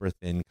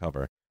paper-thin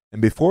cover,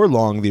 and before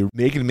long, the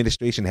Reagan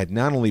administration had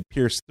not only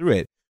pierced through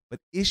it, but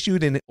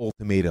issued an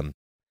ultimatum.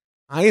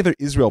 Either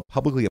Israel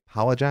publicly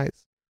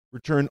apologize,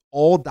 return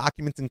all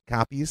documents and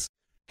copies,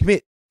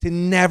 commit to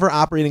never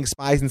operating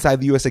spies inside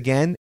the U.S.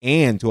 again,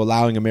 and to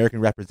allowing American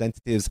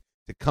representatives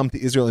to come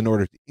to Israel in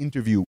order to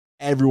interview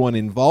everyone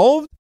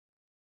involved,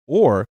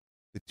 or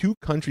the two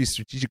countries'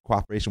 strategic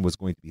cooperation was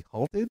going to be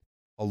halted,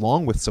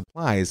 along with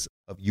supplies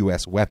of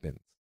U.S. weapons.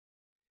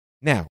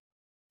 Now,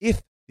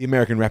 if the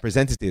American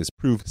representatives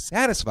proved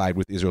satisfied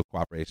with Israel's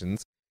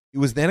cooperations, it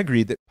was then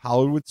agreed that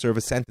Pollard would serve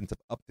a sentence of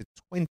up to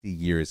 20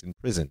 years in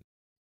prison.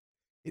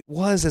 It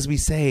was, as we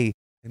say,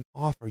 an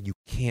offer you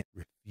can't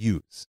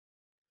refuse,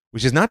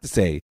 which is not to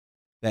say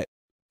that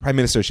Prime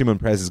Minister Shimon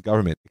Peres's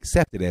government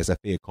accepted it as a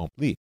fait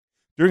accompli.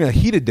 During a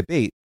heated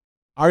debate,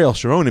 Ariel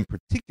Sharon in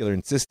particular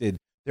insisted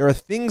there are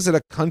things that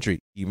a country,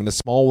 even a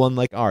small one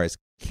like ours,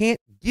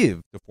 can't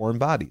give to foreign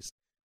bodies.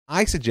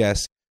 I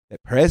suggest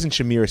that Peres and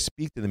Shamir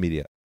speak to the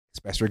media,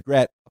 express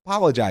regret,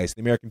 apologize to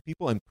the American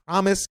people, and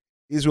promise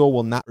Israel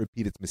will not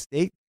repeat its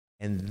mistake,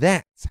 and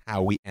that's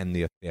how we end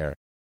the affair.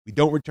 We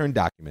don't return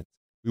documents.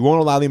 We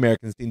won't allow the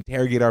Americans to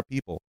interrogate our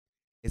people.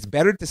 It's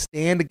better to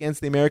stand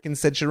against the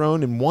Americans, said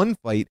Sharon, in one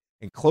fight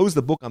and close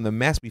the book on the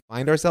mess we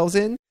find ourselves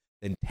in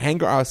than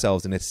tangle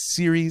ourselves in a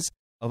series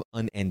of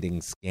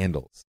unending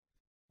scandals.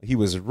 He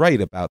was right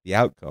about the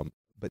outcome,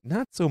 but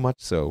not so much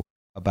so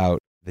about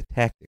the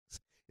tactics.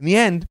 In the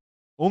end,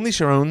 only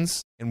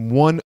Sharon's and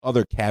one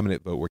other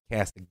cabinet vote were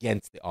cast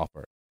against the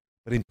offer.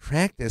 But in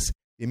practice,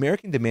 the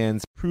American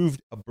demands proved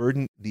a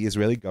burden the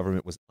Israeli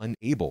government was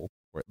unable,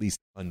 or at least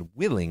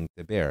unwilling,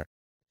 to bear.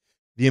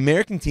 The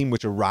American team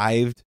which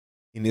arrived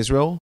in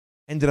Israel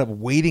ended up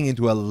wading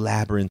into a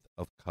labyrinth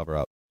of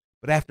cover-up.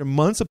 But after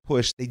months of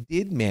push, they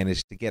did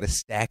manage to get a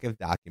stack of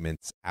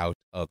documents out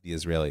of the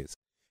Israelis.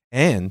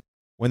 And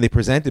when they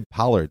presented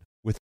Pollard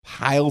with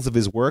piles of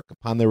his work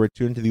upon their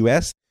return to the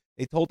U.S.,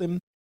 they told him,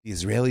 the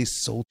Israelis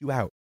sold you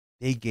out.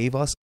 They gave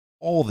us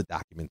all the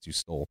documents you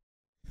stole.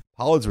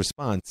 Pollard's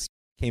response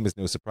came as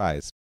no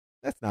surprise.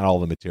 That's not all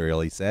the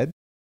material, he said.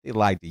 They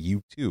lied to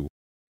you, too.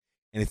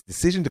 And his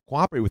decision to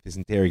cooperate with his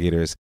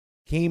interrogators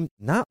came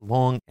not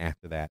long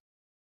after that.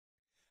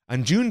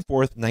 On June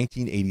 4th,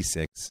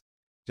 1986,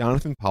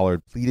 Jonathan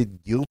Pollard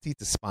pleaded guilty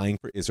to spying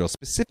for Israel,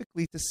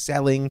 specifically to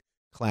selling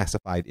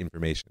classified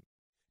information.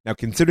 Now,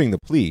 considering the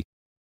plea,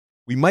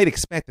 we might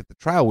expect that the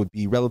trial would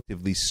be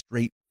relatively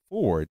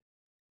straightforward,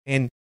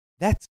 and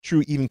that's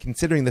true even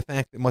considering the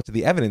fact that much of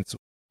the evidence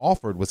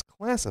offered was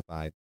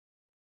classified.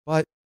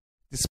 But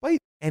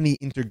despite any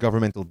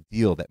intergovernmental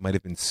deal that might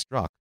have been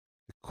struck,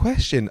 the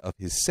question of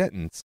his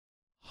sentence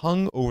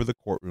hung over the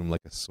courtroom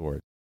like a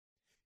sword.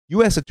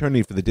 U.S.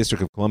 Attorney for the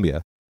District of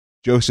Columbia,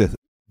 Joseph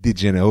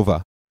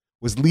DiGenova,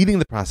 was leading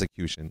the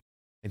prosecution,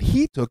 and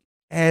he took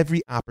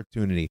every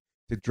opportunity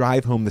to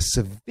drive home the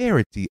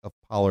severity of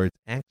Pollard's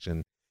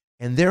action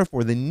and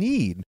therefore the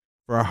need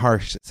for a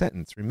harsh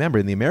sentence. Remember,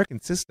 in the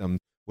American system,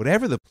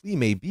 whatever the plea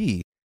may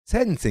be,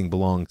 sentencing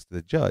belongs to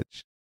the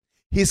judge.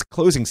 His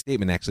closing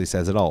statement actually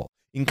says it all.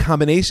 In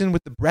combination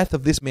with the breadth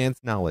of this man's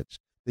knowledge,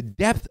 the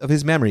depth of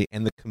his memory,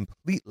 and the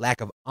complete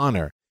lack of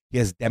honor he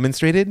has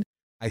demonstrated,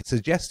 I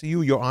suggest to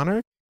you, Your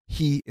Honor,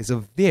 he is a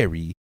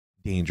very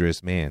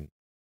dangerous man.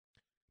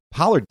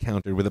 Pollard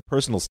countered with a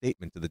personal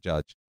statement to the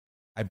judge.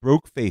 I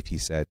broke faith, he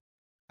said.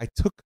 I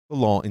took the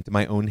law into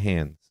my own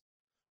hands.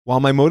 While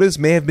my motives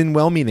may have been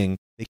well-meaning,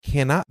 they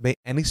cannot, by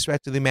any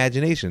stretch of the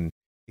imagination,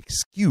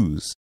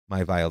 excuse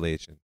my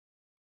violation.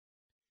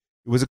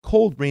 It was a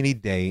cold, rainy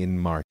day in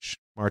March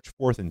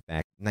 4th, in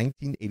fact,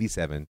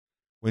 1987,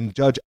 when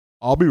Judge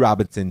Aubrey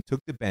Robinson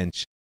took the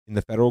bench in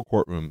the federal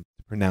courtroom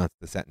to pronounce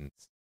the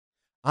sentence.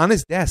 On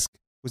his desk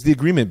was the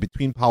agreement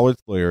between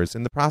Pollard's lawyers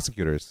and the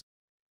prosecutors,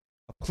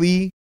 a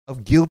plea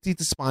of guilty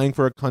to spying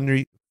for a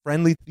country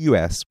friendly to the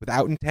U.S.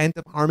 without intent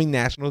of harming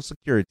national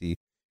security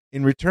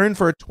in return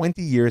for a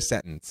 20-year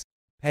sentence,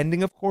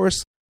 pending, of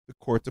course, the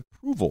court's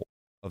approval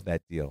of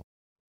that deal.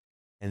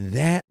 And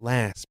that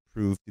last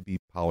proved to be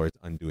Pollard's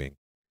undoing.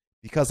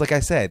 Because, like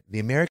I said, the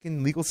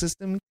American legal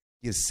system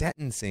gives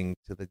sentencing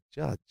to the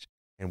judge,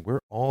 and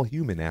we're all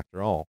human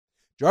after all.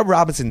 Judge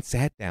Robinson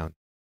sat down,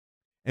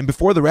 And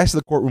before the rest of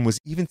the courtroom was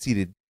even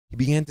seated, he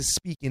began to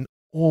speak in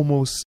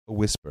almost a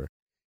whisper.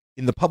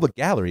 In the public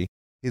gallery,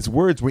 his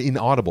words were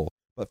inaudible,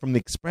 but from the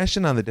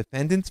expression on the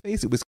defendant's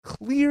face, it was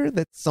clear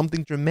that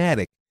something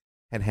dramatic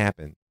had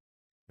happened.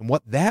 And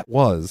what that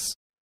was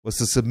the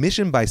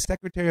submission by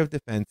Secretary of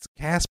Defense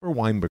Caspar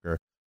Weinberger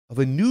of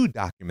a new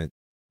document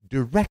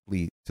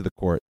directly to the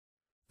court,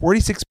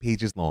 46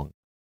 pages long,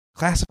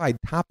 classified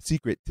top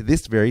secret to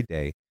this very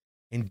day,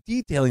 and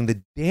detailing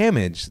the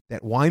damage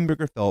that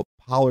Weinberger felt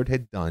Pollard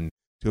had done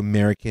to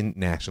American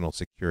national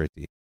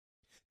security.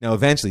 Now,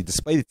 eventually,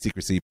 despite its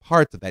secrecy,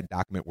 parts of that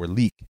document were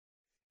leaked,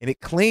 and it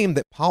claimed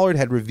that Pollard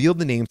had revealed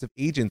the names of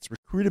agents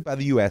recruited by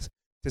the U.S.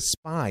 to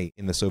spy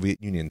in the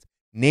Soviet Union,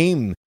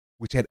 names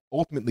which had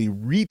ultimately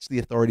reached the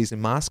authorities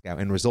in Moscow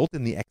and resulted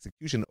in the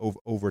execution of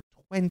over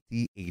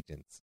 20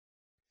 agents.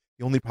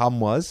 The only problem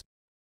was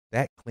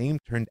that claim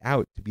turned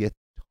out to be a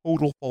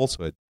total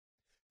falsehood.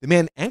 The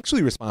man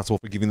actually responsible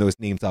for giving those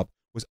names up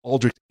was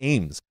Aldrich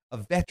Ames, a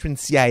veteran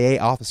CIA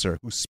officer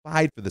who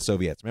spied for the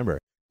Soviets. Remember,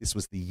 this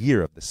was the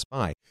year of the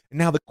spy. And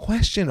now the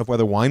question of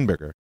whether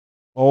Weinberger,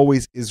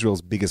 always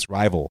Israel's biggest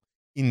rival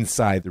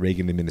inside the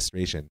Reagan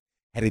administration,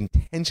 had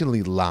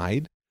intentionally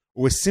lied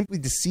or was simply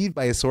deceived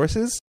by his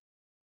sources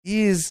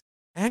is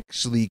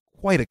actually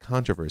quite a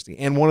controversy,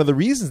 and one of the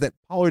reasons that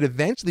Pollard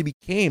eventually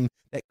became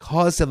that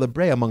cause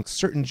célèbre amongst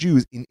certain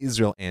Jews in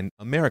Israel and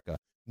America,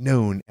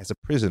 known as a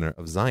prisoner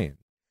of Zion.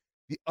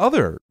 The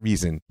other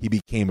reason he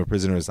became a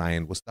prisoner of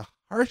Zion was the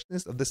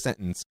harshness of the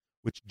sentence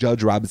which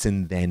Judge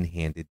Robinson then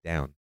handed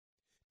down.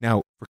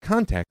 Now, for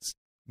context,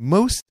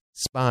 most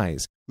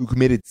spies who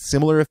committed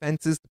similar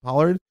offenses to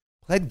Pollard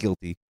pled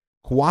guilty,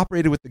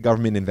 cooperated with the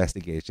government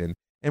investigation,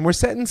 and were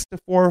sentenced to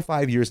 4 or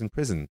 5 years in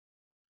prison.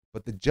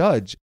 But the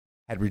judge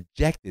had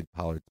rejected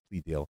Pollard's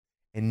plea deal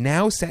and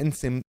now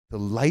sentenced him to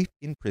life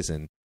in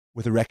prison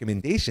with a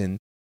recommendation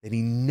that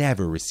he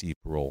never receive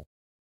parole.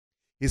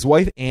 His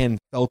wife Anne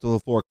fell to the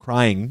floor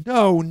crying,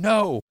 "No,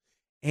 no!"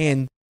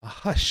 And a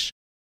hush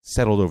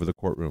settled over the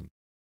courtroom,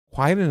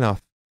 quiet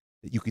enough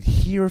that you could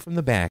hear from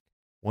the back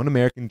one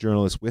American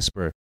journalist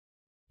whisper,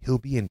 "He'll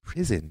be in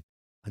prison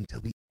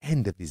until the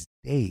end of his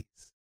days."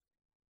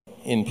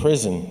 In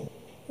prison,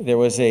 there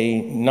was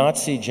a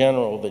Nazi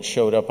general that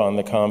showed up on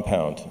the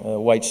compound, a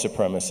white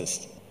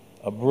supremacist,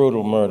 a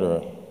brutal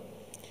murderer.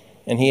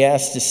 And he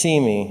asked to see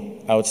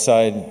me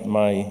outside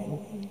my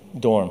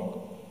dorm.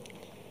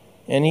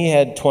 And he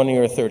had 20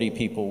 or 30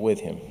 people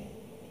with him,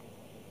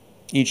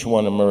 each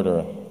one a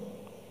murderer.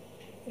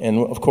 And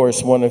of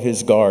course, one of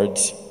his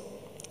guards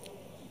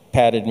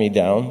patted me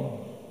down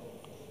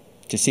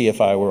to see if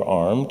I were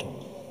armed.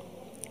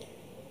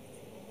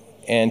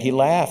 And he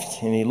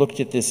laughed, and he looked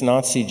at this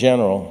Nazi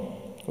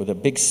general with a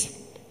big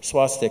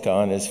swastika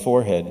on his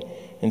forehead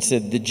and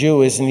said, "The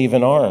Jew isn't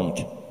even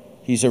armed.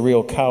 He's a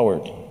real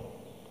coward."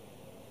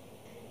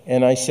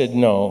 And I said,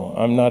 "No,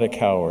 I'm not a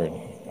coward.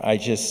 I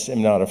just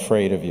am not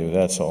afraid of you,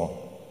 that's all."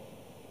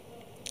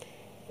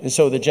 And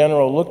so the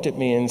general looked at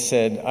me and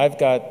said, "I've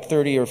got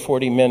 30 or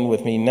 40 men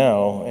with me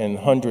now and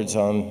hundreds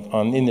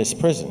in this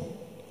prison.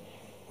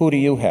 Who do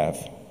you have?"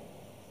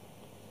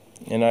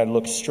 And I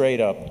looked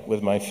straight up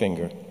with my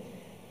finger.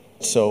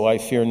 "So I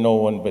fear no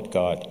one but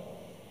God."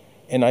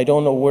 And I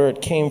don't know where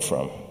it came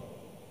from.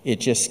 It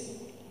just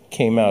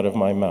came out of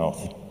my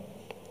mouth.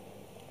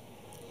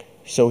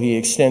 So he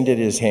extended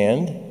his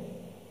hand,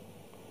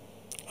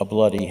 a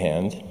bloody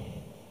hand,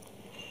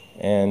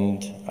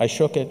 and I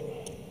shook it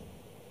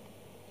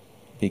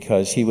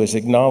because he was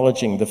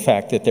acknowledging the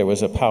fact that there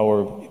was a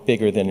power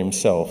bigger than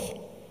himself.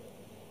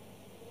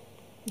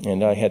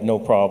 And I had no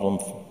problem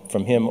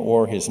from him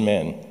or his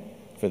men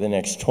for the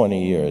next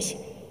 20 years.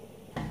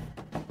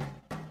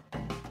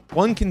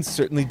 One can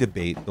certainly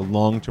debate the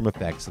long-term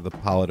effects of the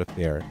Pollard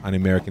affair on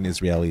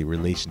American-Israeli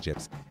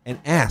relationships and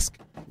ask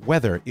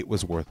whether it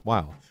was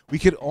worthwhile. We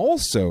could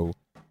also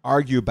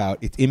argue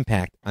about its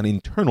impact on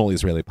internal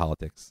Israeli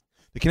politics.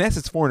 The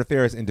Knesset's Foreign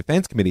Affairs and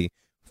Defense Committee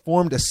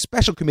formed a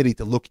special committee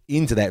to look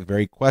into that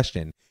very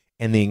question,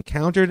 and they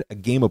encountered a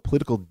game of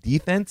political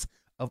defense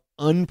of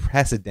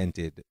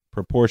unprecedented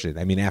proportion.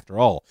 I mean, after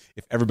all,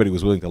 if everybody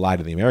was willing to lie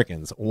to the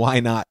Americans, why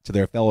not to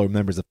their fellow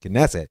members of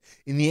Knesset?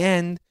 In the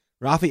end,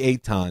 Rafi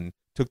Eitan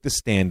took the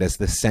stand as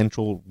the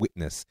central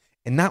witness.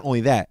 And not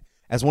only that,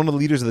 as one of the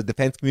leaders of the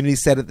defense community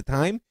said at the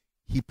time,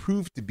 he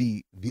proved to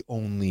be the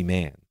only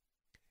man.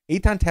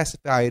 Eitan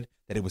testified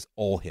that it was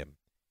all him.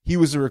 He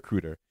was the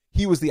recruiter.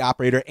 He was the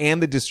operator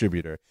and the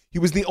distributor. He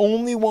was the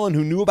only one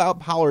who knew about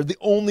Pollard, the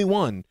only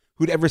one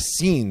who'd ever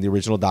seen the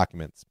original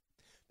documents.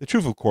 The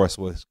truth, of course,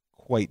 was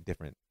quite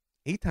different.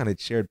 Eitan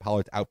had shared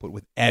Pollard's output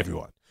with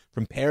everyone,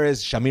 from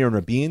Perez, Shamir, and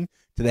Rabin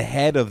to the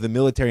head of the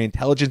military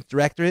intelligence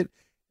directorate.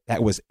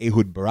 That was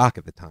Ehud Barak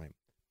at the time.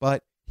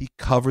 But he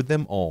covered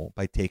them all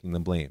by taking the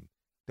blame.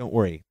 Don't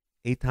worry,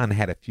 Eitan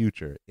had a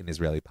future in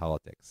Israeli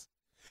politics.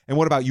 And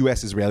what about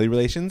U.S.-Israeli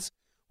relations?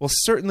 Well,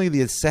 certainly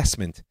the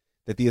assessment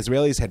that the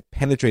Israelis had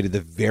penetrated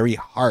the very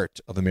heart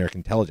of American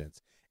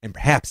intelligence and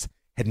perhaps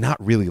had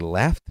not really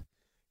left,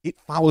 it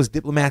follows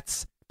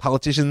diplomats,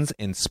 politicians,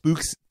 and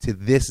spooks to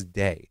this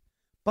day.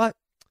 But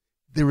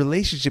the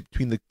relationship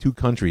between the two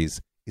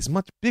countries is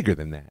much bigger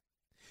than that.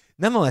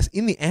 Nonetheless,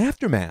 in the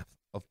aftermath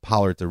of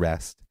Pollard's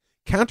arrest,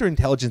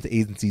 counterintelligence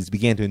agencies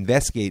began to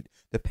investigate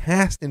the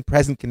past and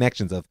present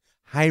connections of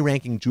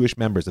high-ranking Jewish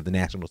members of the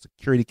National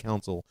Security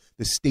Council,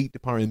 the State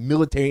Department,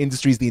 military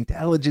industries, the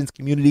intelligence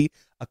community.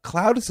 A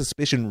cloud of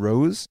suspicion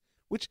rose,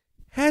 which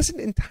hasn't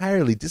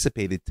entirely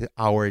dissipated to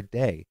our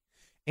day,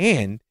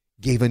 and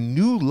gave a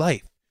new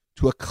life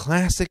to a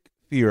classic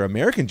fear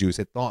American Jews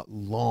had thought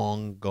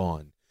long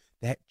gone,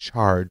 that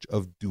charge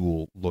of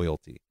dual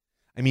loyalty.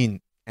 I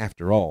mean,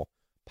 after all,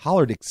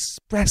 Pollard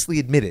expressly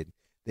admitted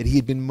that he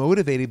had been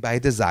motivated by a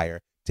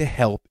desire to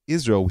help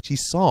Israel, which he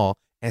saw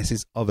as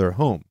his other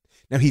home.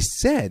 Now, he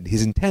said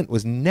his intent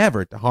was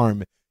never to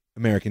harm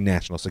American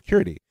national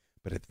security,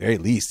 but at the very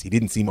least, he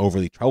didn't seem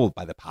overly troubled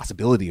by the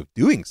possibility of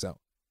doing so.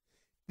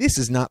 This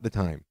is not the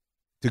time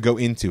to go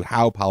into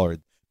how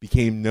Pollard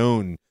became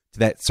known to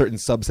that certain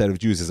subset of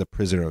Jews as a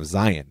prisoner of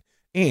Zion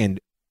and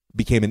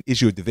became an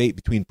issue of debate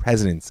between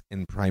presidents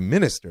and prime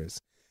ministers.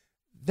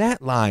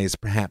 That lies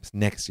perhaps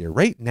next year.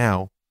 Right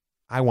now,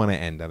 I want to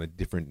end on a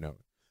different note,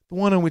 the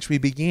one on which we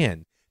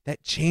began,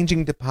 that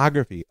changing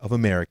topography of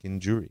American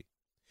Jewry.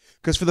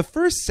 Because for the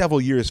first several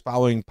years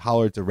following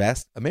Pollard's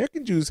arrest,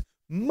 American Jews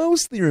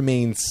mostly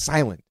remained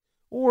silent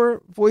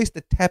or voiced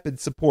a tepid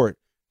support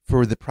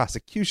for the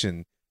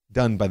prosecution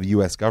done by the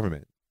U.S.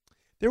 government.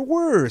 There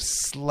were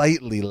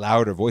slightly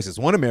louder voices.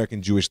 One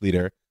American Jewish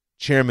leader,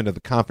 chairman of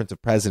the Conference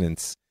of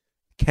Presidents,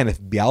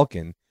 Kenneth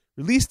Bialkin,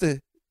 released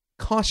a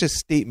cautious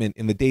statement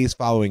in the days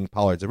following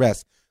Pollard's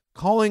arrest,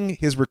 calling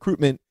his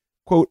recruitment,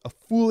 quote, a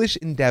foolish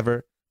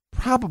endeavor,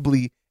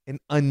 probably an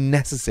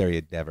unnecessary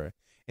endeavor,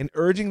 and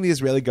urging the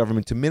Israeli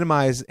government to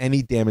minimize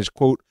any damage,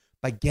 quote,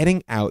 by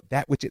getting out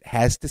that which it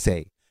has to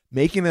say,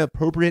 making an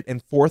appropriate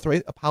and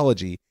forthright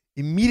apology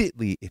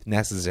immediately if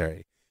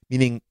necessary.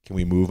 Meaning, can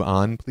we move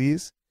on,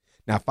 please?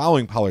 Now,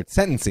 following Pollard's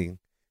sentencing,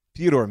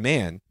 Theodore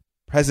Mann,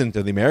 president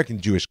of the American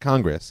Jewish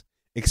Congress,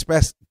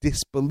 expressed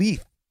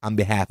disbelief on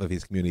behalf of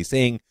his community,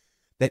 saying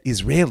that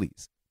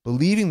Israelis,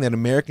 believing that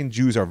American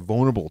Jews are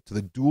vulnerable to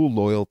the dual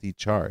loyalty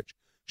charge,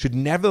 should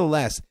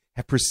nevertheless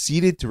have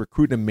proceeded to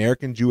recruit an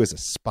American Jew as a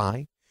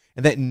spy,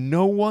 and that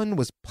no one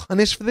was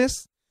punished for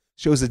this,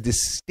 shows a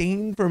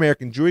disdain for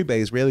American Jewry by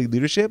Israeli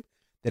leadership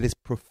that is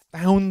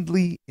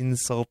profoundly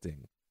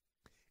insulting.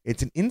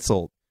 It's an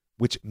insult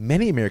which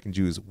many American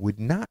Jews would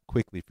not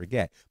quickly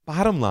forget.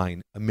 Bottom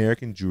line,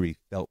 American Jewry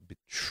felt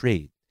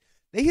betrayed.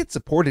 They had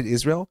supported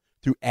Israel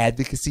through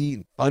advocacy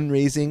and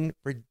fundraising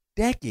for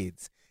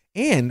decades,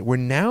 and were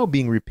now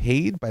being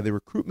repaid by the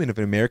recruitment of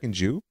an American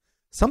Jew,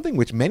 something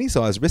which many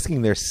saw as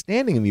risking their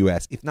standing in the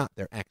U.S., if not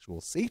their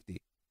actual safety.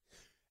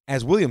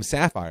 As William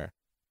Safire,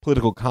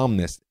 political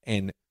columnist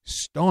and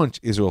staunch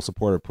Israel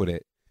supporter, put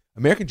it,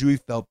 American Jewry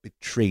felt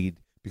betrayed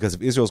because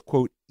of Israel's,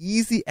 quote,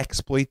 easy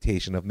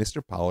exploitation of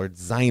Mr.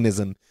 Pollard's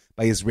Zionism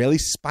by Israeli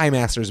spy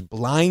masters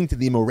blind to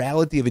the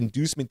immorality of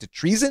inducement to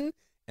treason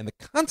and the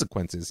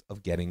consequences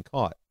of getting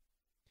caught.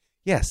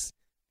 Yes,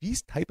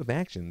 these type of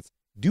actions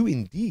do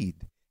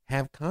indeed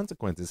have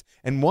consequences,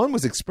 and one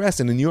was expressed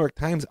in a New York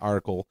Times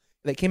article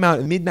that came out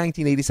in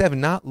mid-1987,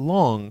 not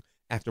long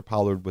after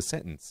Pollard was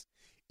sentenced.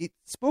 It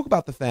spoke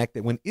about the fact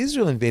that when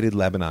Israel invaded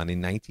Lebanon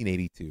in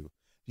 1982,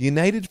 the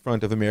United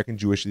Front of American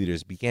Jewish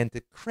leaders began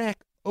to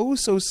crack oh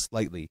so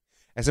slightly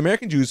as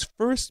American Jews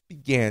first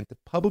began to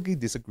publicly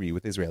disagree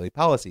with Israeli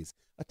policies,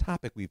 a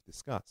topic we've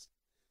discussed.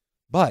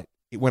 But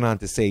it went on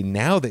to say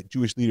now that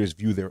Jewish leaders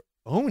view their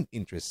own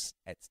interests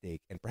at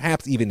stake and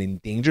perhaps even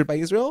endangered by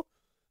Israel,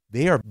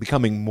 they are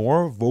becoming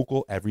more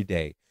vocal every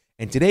day.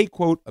 And today,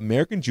 quote,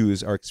 American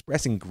Jews are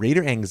expressing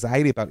greater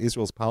anxiety about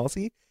Israel's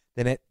policy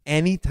than at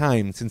any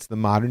time since the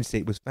modern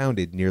state was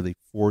founded nearly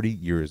 40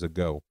 years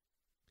ago.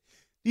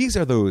 These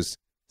are those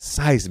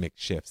seismic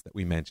shifts that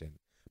we mentioned.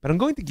 But I'm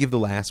going to give the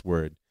last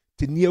word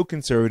to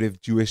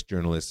neoconservative Jewish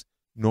journalist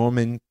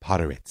Norman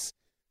Podhoretz,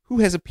 who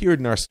has appeared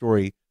in our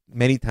story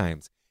many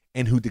times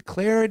and who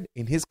declared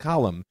in his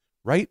column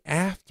right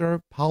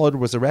after Pollard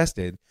was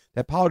arrested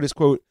that Pollard is,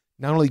 quote,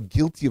 not only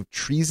guilty of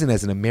treason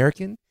as an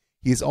American,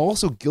 he is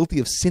also guilty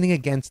of sinning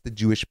against the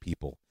Jewish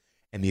people,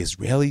 and the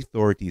Israeli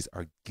authorities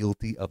are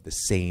guilty of the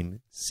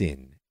same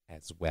sin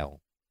as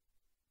well.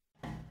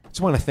 I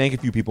just want to thank a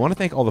few people. I want to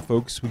thank all the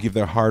folks who give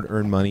their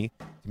hard-earned money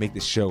to make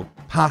this show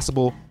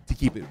possible, to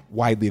keep it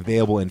widely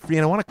available and free,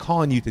 and I want to call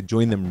on you to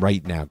join them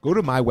right now. Go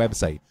to my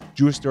website,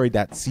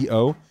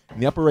 jewishstory.co. In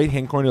the upper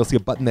right-hand corner, you'll see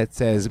a button that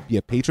says Be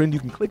a Patron. You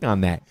can click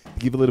on that to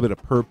give a little bit of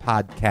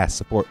per-podcast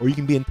support, or you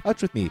can be in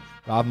touch with me,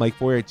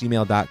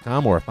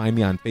 robmikefoyer@gmail.com, or find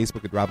me on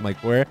Facebook at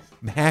robmikefoyer.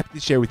 I'm happy to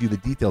share with you the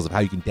details of how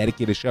you can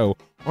dedicate a show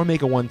or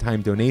make a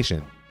one-time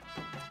donation.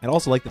 I'd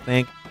also like to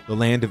thank the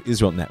Land of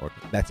Israel Network.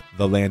 That's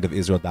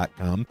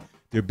thelandofisrael.com.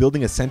 They're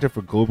building a center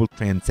for global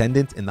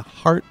transcendence in the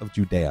heart of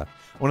Judea.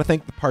 I want to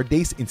thank the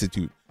Pardes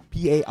Institute,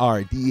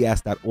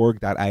 pardes.org.il,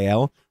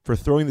 for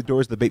throwing the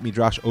doors of the Beit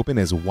Midrash open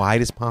as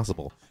wide as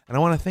possible. And I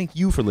want to thank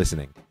you for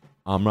listening.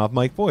 I'm Rav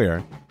Mike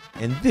Foyer,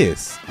 and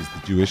this is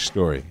The Jewish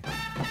Story.